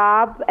for a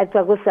job at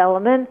Douglas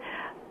Elliman,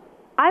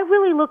 I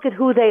really look at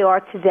who they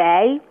are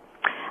today,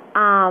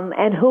 and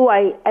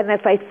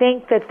if I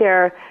think that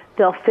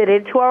they'll fit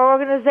into our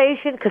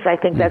organization, because I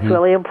think that's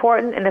really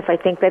important, and if I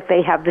think that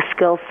they have the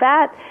skill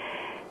set.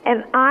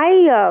 And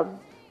I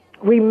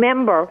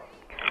remember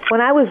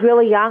when I was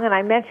really young, and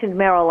I mentioned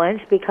Merrill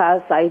Lynch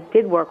because I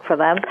did work for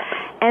them,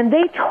 and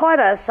they taught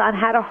us on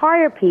how to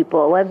hire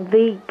people. And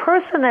the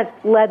person that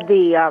led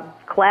the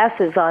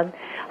classes on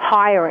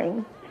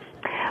hiring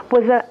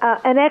was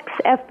an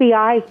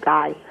ex-FBI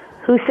guy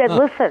who said,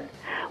 listen,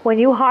 when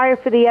you hire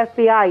for the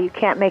FBI, you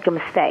can't make a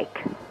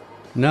mistake.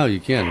 No, you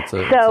can't.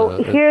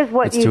 Here's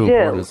what you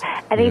do.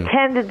 And he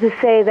tended to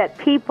say that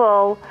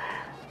people,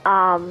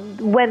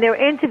 when they're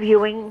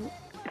interviewing,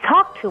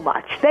 talk too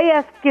much. They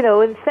ask,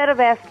 instead of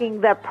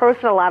asking that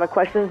person a lot of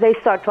questions, they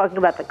start talking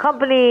about the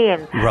company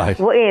and,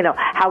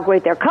 how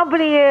great their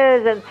company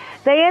is. And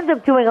they end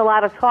up doing a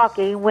lot of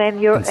talking when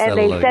you're, and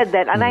they said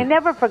that. And I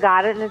never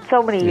forgot it, and it's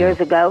so many years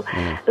ago,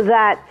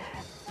 that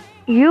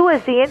you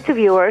as the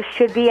interviewer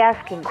should be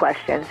asking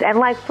questions. And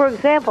like, for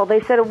example,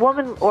 they said a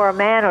woman or a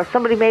man or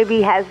somebody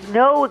maybe has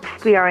no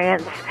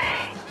experience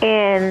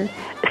in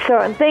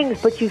certain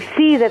things, but you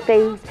see that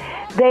they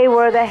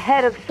were the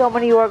head of so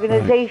many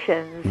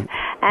organizations,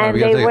 and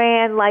they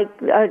ran like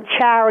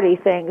charity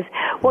things.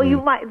 Well, you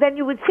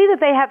would see that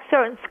they have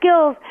certain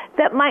skills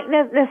that might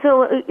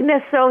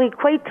necessarily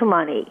equate to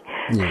money.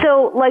 Yeah.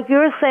 So, like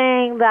you're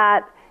saying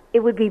that it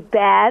would be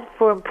bad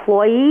for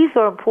employees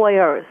or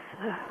employers.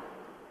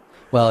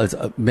 Well, it's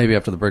maybe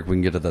after the break we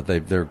can get to that.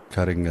 They're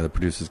cutting. The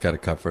producer's got to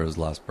cut for his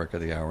last break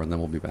of the hour, and then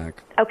we'll be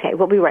back. Okay,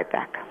 we'll be right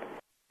back.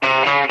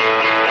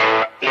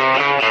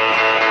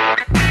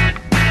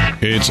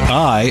 It's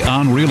Eye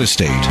on Real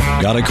Estate.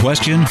 Got a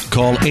question?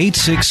 Call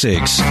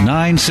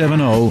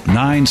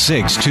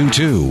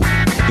 866-970-9622.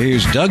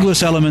 Here's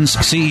Douglas Elliman's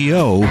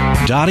CEO,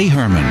 Dottie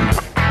Herman.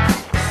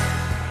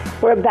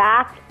 We're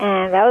back,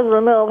 and I was in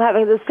the middle of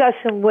having a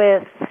discussion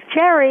with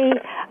Jerry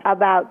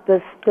about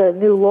the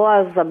new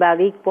laws about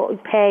equal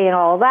pay and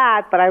all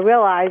that, but I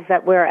realized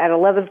that we're at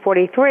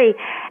 11:43,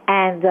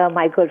 and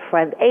my good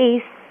friend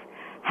Ace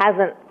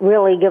hasn't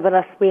really given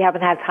us, we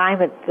haven't had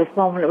time at this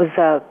moment. It was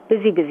a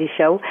busy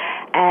show,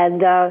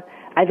 and I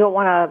don't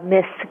want to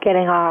miss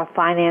getting our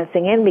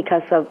financing in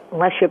because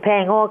unless you're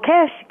paying all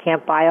cash, you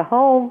can't buy a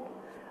home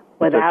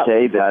without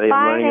okay, Daddy,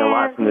 I'm learning a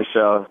lot from the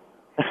show.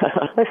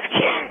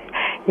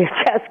 You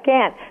just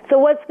can't. So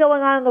what's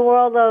going on in the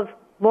world of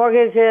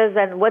mortgages,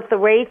 and what the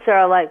rates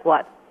are like,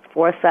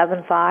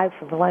 4.75,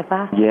 something like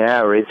that?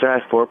 Yeah, rates are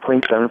at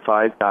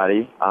 4.75,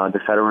 Dottie. The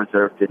Federal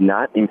Reserve did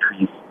not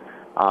increase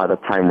the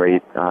prime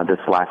rate this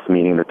last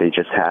meeting that they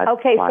just had.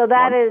 Okay, so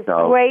that is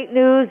great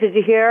news. Did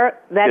you hear?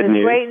 That is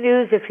great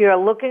news if you're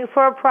looking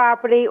for a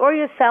property or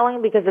you're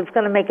selling, because it's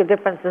going to make a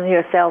difference in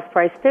your sales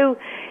price too.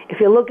 If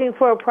you're looking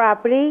for a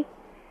property,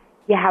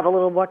 you have a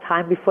little more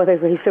time before they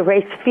raise the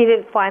rates if you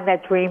didn't find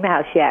that dream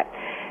house yet.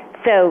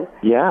 So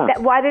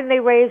why didn't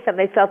they raise them?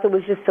 They felt it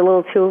was just a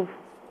little too...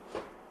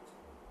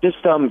 Just,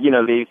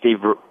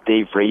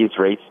 they've raised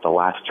rates the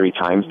last 3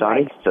 times,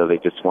 Dottie, so they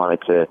just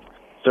wanted to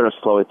sort of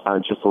slow it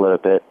down just a little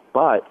bit.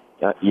 But,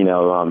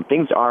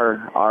 things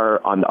are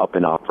on the up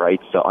and up,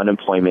 right? So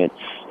unemployment,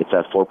 it's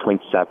at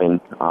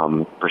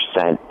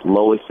 4.7%,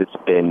 lowest it's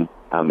been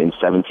in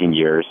 17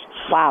 years.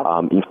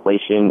 Wow.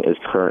 Inflation is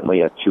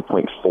currently at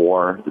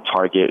 2.4. The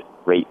target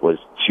rate was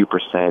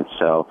 2%,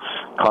 so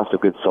cost of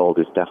goods sold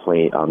is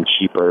definitely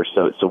cheaper.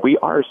 So we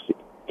are,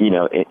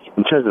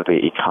 in terms of the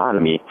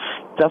economy,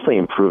 definitely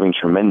improving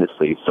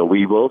tremendously. So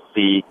we will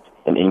see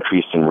an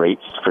increase in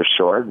rates for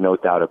sure, no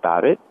doubt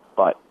about it.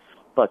 But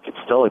look, it's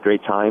still a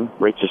great time.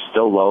 Rates are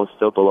still low,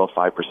 still below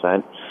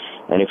 5%.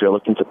 And if you're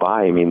looking to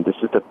buy, I mean, this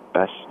is the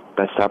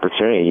best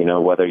opportunity, you know,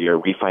 whether you're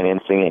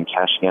refinancing and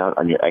cashing out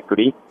on your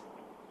equity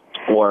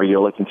or you're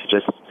looking to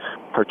just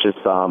purchase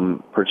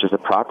a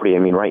property. I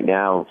mean, right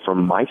now,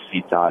 from my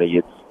seat,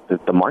 Dottie,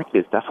 the market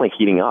is definitely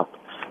heating up.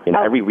 You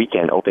know, every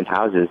weekend, open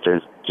houses,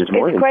 there's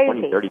more than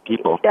 20, 30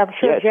 people. I'm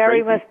sure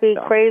Jerry must be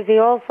crazy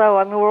also.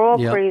 I mean, we're all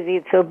crazy.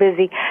 It's so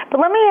busy. But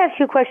let me ask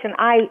you a question.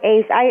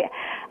 Ace,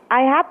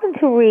 I happened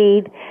to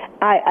read,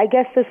 I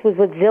guess this was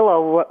what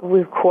Zillow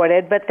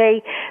recorded, but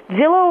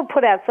Zillow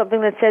put out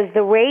something that says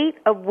the rate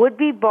of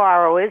would-be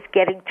borrowers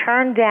getting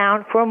turned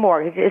down for a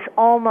mortgage is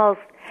almost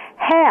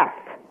half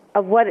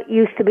of what it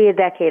used to be a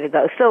decade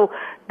ago. So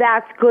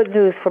that's good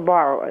news for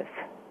borrowers.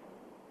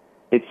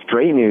 It's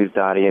great news,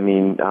 Dottie. I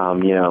mean,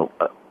 you know,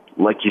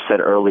 like you said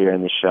earlier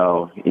in the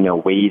show, you know,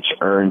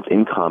 wage-earned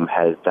income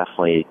has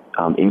definitely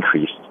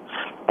increased.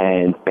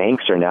 And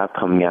banks are now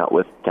coming out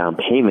with down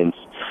payments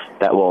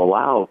that will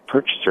allow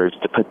purchasers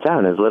to put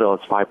down as little as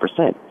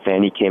 5%.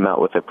 Fannie came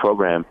out with a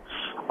program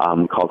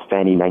called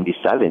Fannie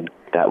 97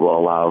 that will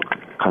allow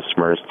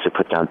customers to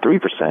put down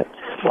 3%.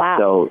 Wow.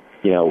 So,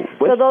 you know,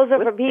 so those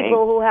are for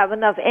people who have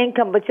enough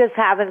income but just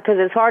haven't, because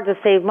it's hard to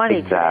save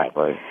money today.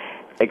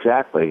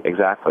 Exactly.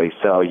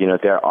 So, you know,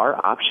 there are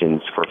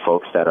options for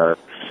folks that are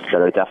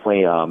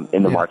definitely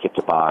in the market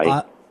to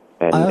buy.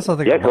 I also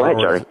think go ahead,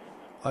 Jerry.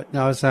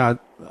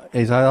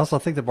 I also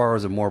think the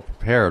borrowers are more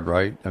prepared,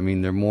 right? I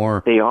mean,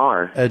 they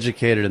are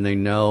educated and they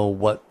know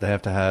what they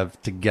have to have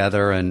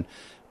together. And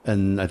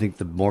I think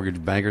the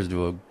mortgage bankers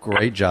do a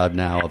great job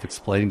now of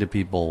explaining to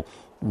people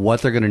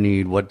what they're going to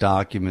need, what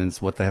documents,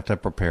 what they have to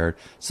have prepared,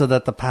 so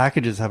that the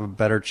packages have a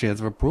better chance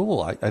of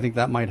approval. I think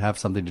that might have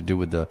something to do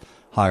with the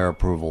higher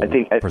approval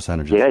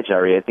percentages. Yeah,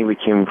 Jerry, I think we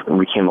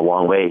came a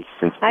long way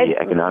since the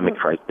economic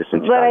crisis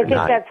in 2009. But I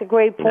think that's a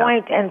great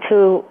point. You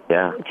know?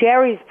 And to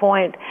Jerry's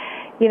point,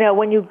 you know,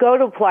 when you go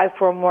to apply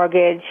for a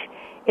mortgage,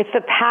 if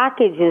the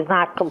package is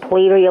not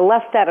complete or you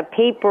left out a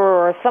paper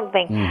or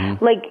something,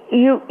 like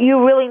you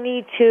really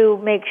need to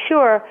make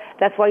sure.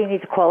 That's why you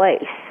need to call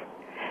ACE.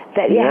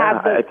 That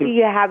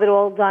you have it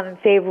all done in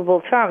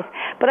favorable terms.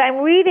 But I'm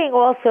reading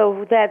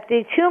also that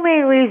the two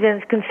main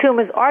reasons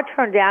consumers are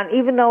turned down,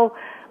 even though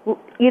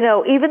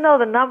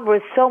the number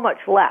is so much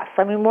less.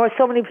 I mean,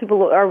 so many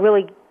people are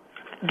really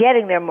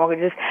getting their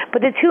mortgages.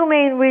 But the two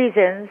main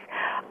reasons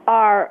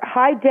are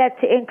high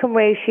debt-to-income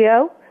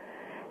ratio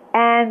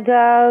and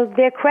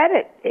their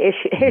credit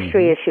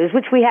history issues,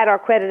 which we had our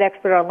credit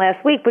expert on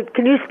last week. But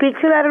can you speak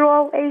to that at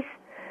all, Ace?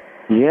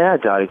 Yeah,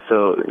 Dottie.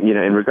 So, you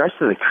know, in regards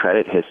to the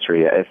credit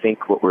history, I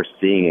think what we're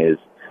seeing is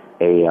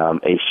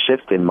a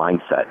shift in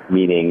mindset,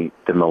 meaning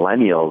the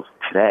millennials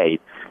today,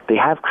 they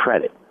have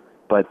credit,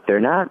 but they're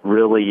not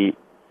really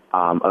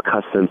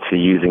accustomed to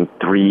using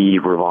 3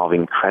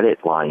 revolving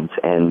credit lines.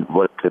 And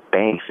what the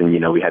banks, and,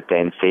 you know, we have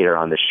Dan Sater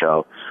on the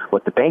show,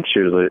 what the banks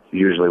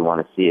usually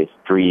want to see is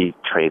 3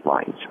 trade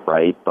lines,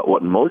 right? But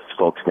what most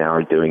folks now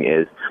are doing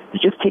is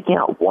they're just taking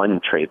out 1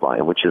 trade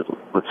line, which is,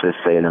 let's just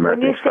say, an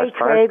American Express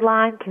card. When you say trade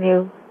line, can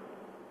you?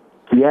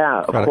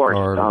 Yeah, of course.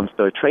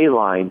 So a trade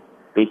line,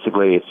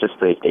 basically, it's just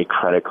a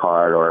credit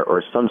card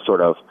or some sort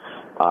of,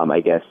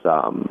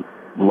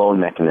 loan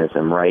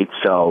mechanism, right?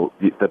 So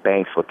the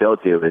banks, what they'll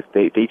do is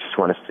they just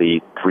want to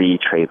see 3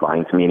 trade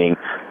lines, meaning,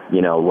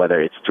 you know, whether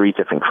it's 3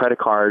 different credit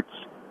cards,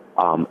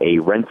 a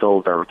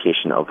rental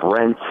verification of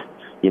rent,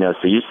 you know,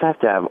 so you just have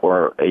to have,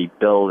 or a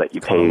bill that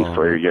you pay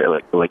for your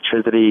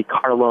electricity,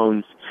 car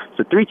loans.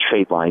 So 3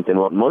 trade lines. And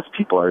what most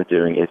people are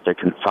doing is they're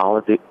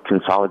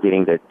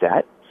consolidating their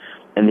debt,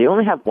 and they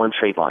only have 1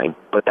 trade line,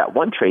 but that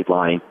 1 trade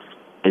line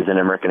is an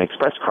American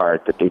Express card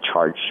that they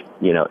charge,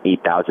 you know,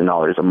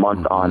 $8,000 a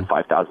month on,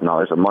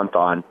 $5,000 a month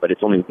on, but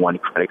it's only 1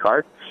 credit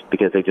card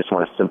because they just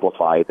want to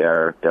simplify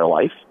their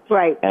life.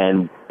 Right.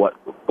 And what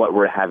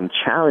we're having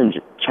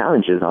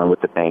challenges on with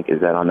the bank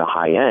is that on the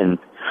high end,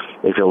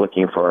 if you're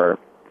looking for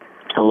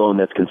a loan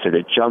that's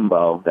considered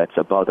jumbo, that's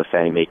above the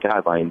Fannie Mae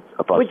guidelines,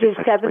 above which is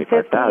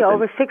 $750,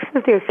 over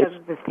 $650 or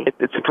 $750.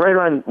 It's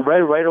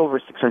right over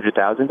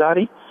 $600,000,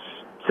 Dottie.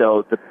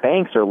 So the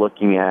banks are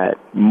looking at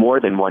more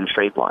than 1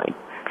 trade line.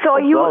 So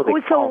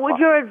would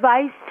your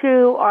advice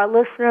to our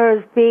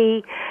listeners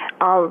be,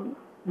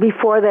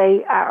 before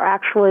they are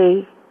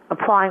actually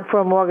applying for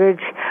a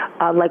mortgage,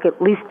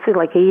 at least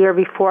a year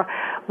before,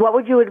 what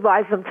would you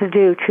advise them to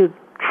do to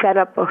set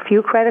up a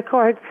few credit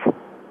cards?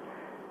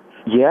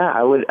 Yeah,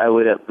 I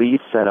would at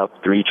least set up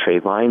 3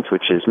 trade lines,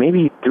 which is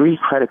maybe 3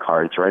 credit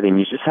cards, right? And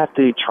you just have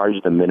to charge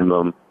the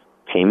minimum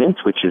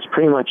payments, which is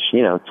pretty much,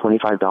 you know,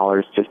 $25,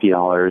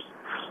 $50.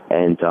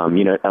 And,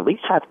 you know, at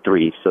least have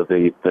 3. So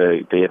the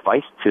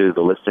advice to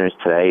the listeners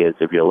today is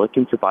if you're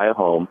looking to buy a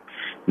home,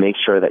 make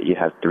sure that you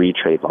have 3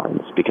 trade lines,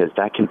 because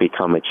that can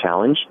become a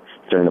challenge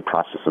during the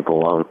process of the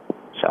loan.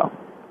 So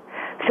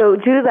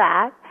do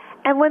that.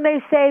 And when they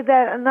say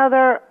that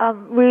another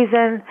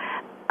reason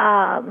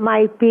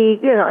might be,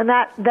 you know, and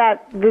that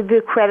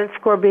the credit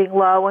score being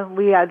low, and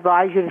we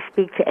advise you to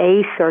speak to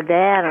Ace or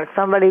Dan or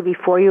somebody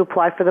before you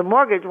apply for the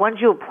mortgage. Once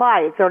you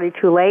apply, it's already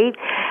too late.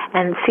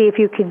 and see if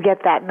you can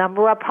get that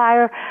number up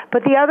higher.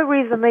 But the other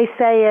reason they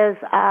say is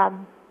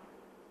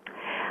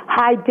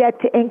high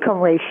debt-to-income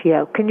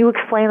ratio. Can you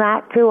explain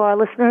that to our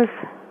listeners?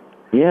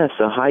 Yeah,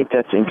 so high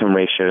debt-to-income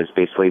ratio is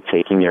basically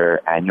taking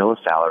your annual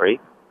salary,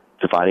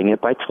 dividing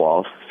it by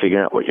 12,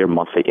 figuring out what your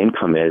monthly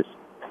income is,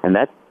 and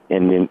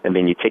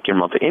then you take your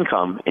monthly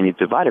income and you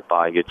divide it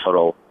by your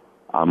total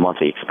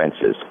monthly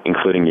expenses,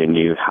 including your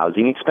new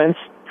housing expense,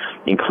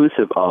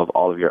 inclusive of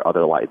all of your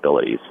other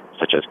liabilities,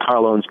 such as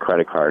car loans,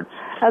 credit cards.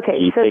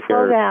 Okay, so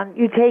slow down.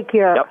 You take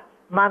your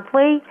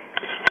monthly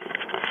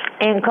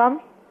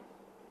income.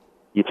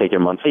 You take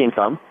your monthly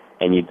income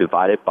and you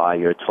divide it by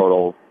your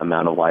total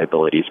amount of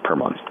liabilities per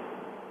month.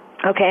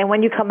 Okay, and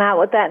when you come out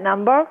with that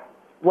number,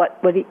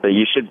 what do you... So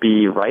you should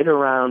be right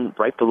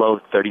below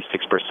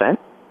 36%.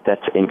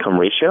 That's income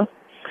ratio.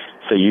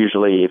 So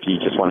usually if you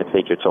just want to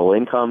take your total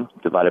income,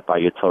 divide it by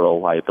your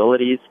total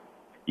liabilities,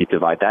 you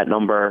divide that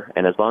number,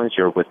 and as long as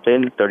you're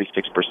within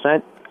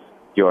 36%,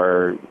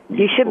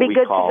 you should be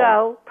good to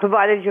go,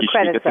 provided your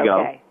credit's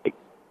okay.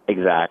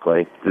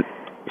 Exactly.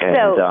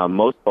 And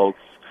most folks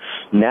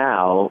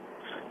now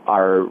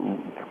are,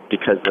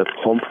 because the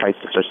home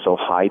prices are so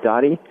high,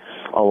 Dottie,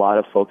 a lot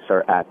of folks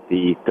are at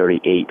the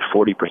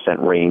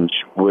 38-40% range,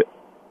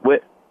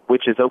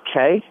 which is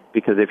okay,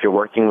 because if you're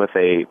working with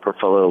a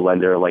portfolio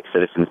lender like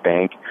Citizens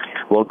Bank,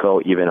 we'll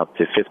go even up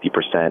to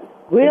 50%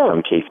 in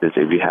some cases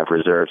if you have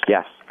reserves.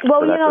 Yes.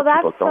 Well, so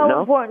that's so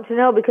important to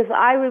know, because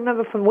I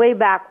remember from way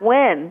back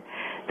when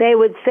they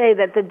would say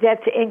that the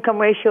debt-to-income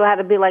ratio had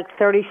to be like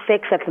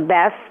 36 at the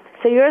best.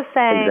 So you're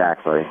saying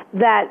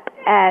that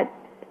at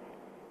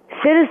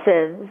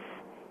Citizens,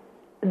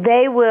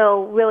 they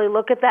will really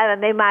look at that,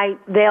 and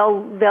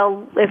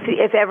they'll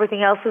if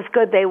everything else is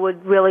good, they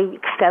would really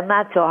extend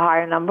that to a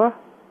higher number?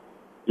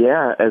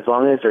 Yeah, as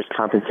long as there's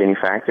compensating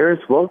factors,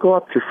 we'll go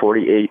up to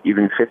 48,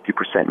 even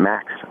 50%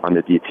 max on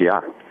the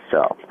DTI.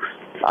 So,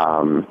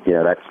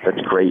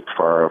 that's great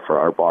for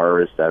our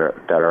borrowers that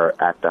are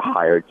at the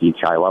higher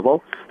DTI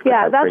level.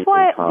 Yeah, that's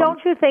why. Don't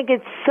you think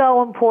it's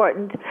so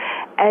important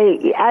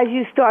as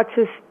you start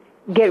to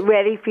get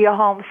ready for your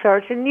home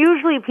search? And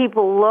usually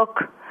people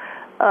look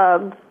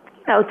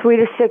 3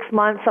 to 6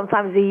 months,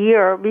 sometimes a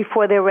year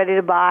before they're ready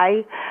to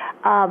buy,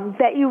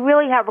 that you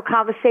really have a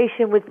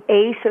conversation with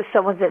ACE or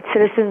someone at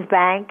Citizens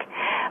Bank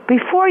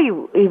before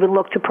you even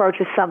look to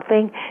purchase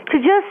something, to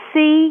just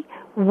see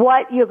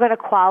what you're going to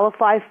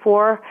qualify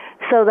for,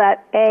 so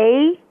that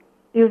A,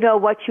 you know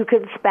what you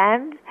can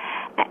spend,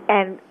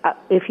 and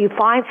if you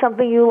find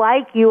something you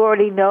like, you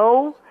already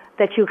know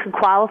that you can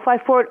qualify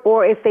for it,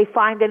 or if they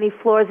find any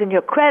flaws in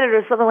your credit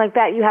or something like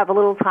that, you have a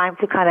little time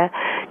to kind of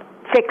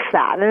fix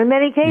that. And in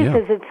many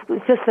cases,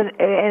 it's just an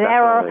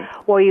error,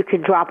 or you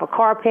could drop a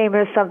car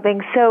payment or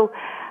something. So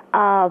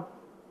and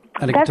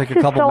it can take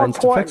a couple months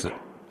to fix it.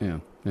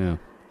 Yeah.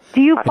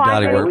 Do you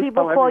find many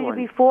people call you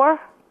before?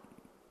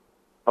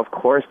 Of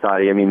course,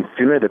 Dottie. I mean,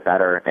 sooner the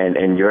better.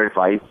 And your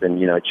advice, and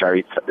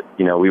Jerry,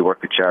 we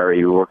work with Jerry,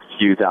 we work with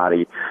you,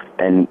 Dottie,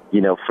 and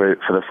for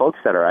the folks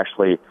that are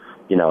actually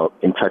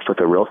in touch with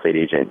a real estate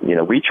agent,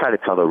 we try to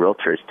tell the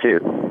realtors too,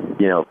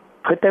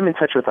 put them in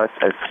touch with us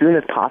as soon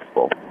as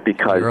possible,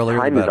 because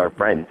time is our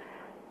friend.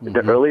 The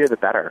earlier the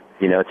better,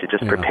 to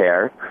just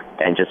prepare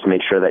and just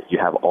make sure that you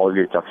have all of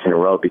your ducks in a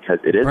row, because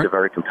it is a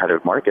very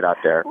competitive market out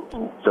there.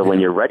 So when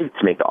you're ready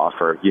to make the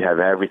offer, you have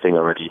everything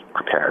already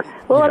prepared.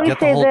 Well, let me get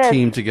say the whole this.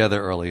 team together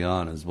early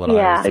on is what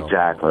I always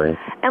exactly.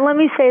 And let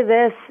me say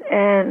this,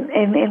 and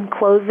in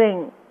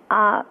closing,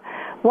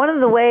 one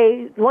of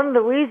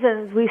the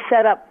reasons we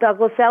set up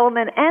Douglas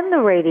Elliman and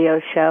the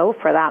radio show,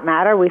 for that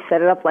matter, we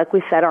set it up like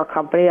we set our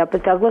company up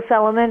at Douglas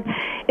Elliman,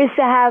 is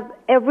to have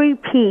every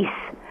piece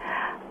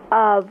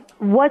of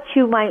what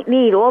you might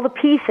need, all the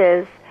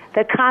pieces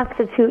that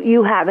constitute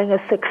you having a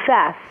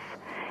success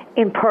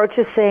in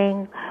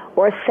purchasing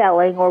or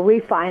selling or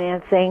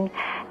refinancing.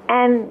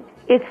 And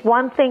it's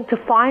one thing to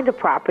find a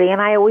property, and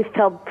I always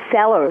tell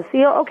sellers,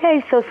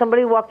 okay, so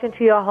somebody walked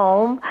into your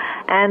home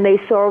and they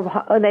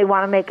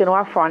want to make an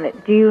offer on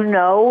it. Do you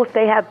know if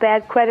they have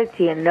bad credit?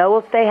 Do you know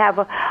if they have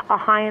a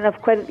high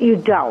enough credit? You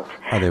don't.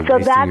 Are they so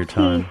wasting that your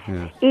time?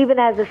 piece, even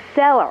as a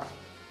seller,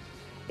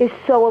 is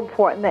so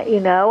important that you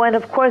know. And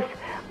of course,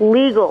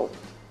 legal.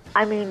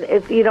 I mean,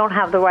 if you don't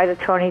have the right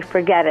attorney,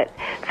 forget it.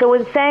 So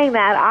in saying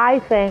that, I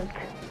think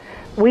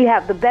we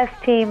have the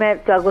best team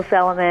at Douglas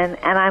Elliman,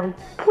 and I'm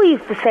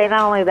pleased to say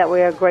not only that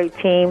we're a great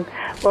team,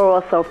 we're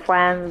also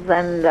friends,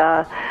 and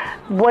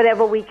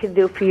whatever we can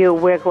do for you,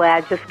 we're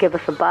glad. Just give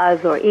us a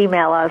buzz or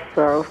email us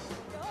or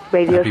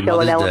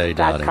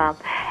radioshow@elliman.com.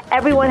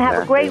 Everyone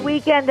have a great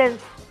weekend, and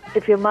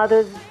if your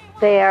mother's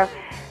there,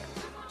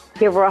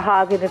 give her a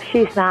hug, and if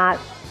she's not,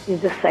 you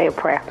just say a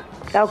prayer.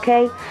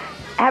 Okay?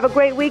 Have a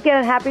great weekend,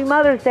 and happy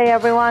Mother's Day,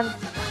 everyone.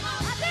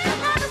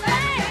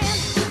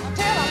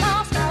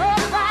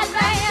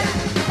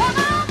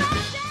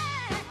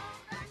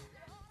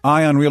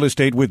 Eye on Real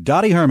Estate with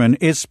Dottie Herman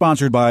is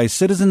sponsored by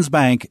Citizens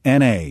Bank,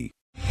 N.A.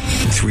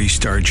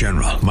 Three-star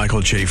General Michael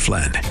J.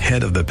 Flynn,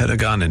 head of the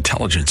Pentagon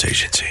Intelligence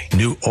Agency,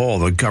 knew all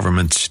the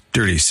government's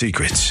dirty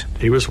secrets.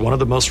 He was one of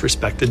the most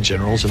respected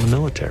generals in the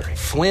military.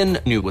 Flynn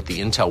knew what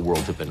the intel world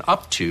had been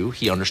up to.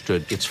 He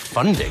understood its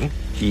funding.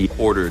 He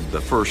ordered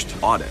the first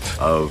audit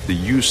of the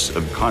use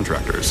of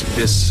contractors.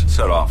 This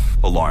set off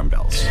alarm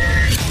bells.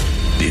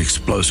 The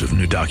explosive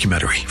new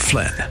documentary,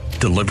 Flynn,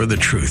 Deliver the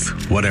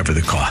Truth, Whatever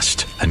the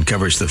Cost,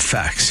 uncovers the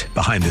facts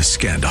behind this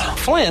scandal.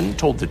 Flynn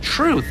told the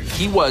truth.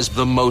 He was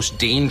the most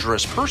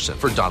dangerous person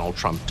for Donald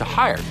Trump to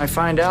hire. I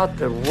find out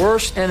the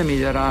worst enemy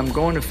that I'm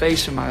going to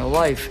face in my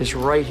life is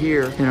right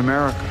here in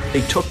America.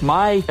 They took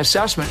my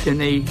assessment and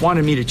they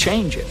wanted me to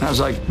change it. And I was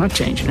like, I'm not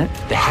changing it.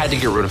 They had to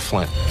get rid of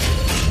Flynn.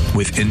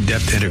 With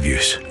in-depth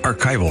interviews,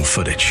 archival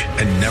footage,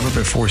 and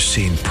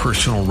never-before-seen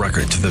personal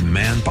records of the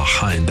man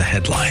behind the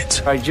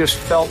headlines. I just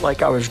felt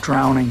like I was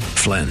drowning.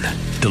 Flynn,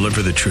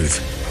 Deliver the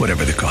Truth,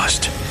 Whatever the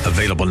Cost.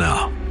 Available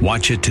now.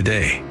 Watch it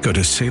today. Go to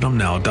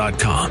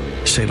salemnow.com.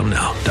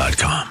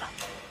 salemnow.com.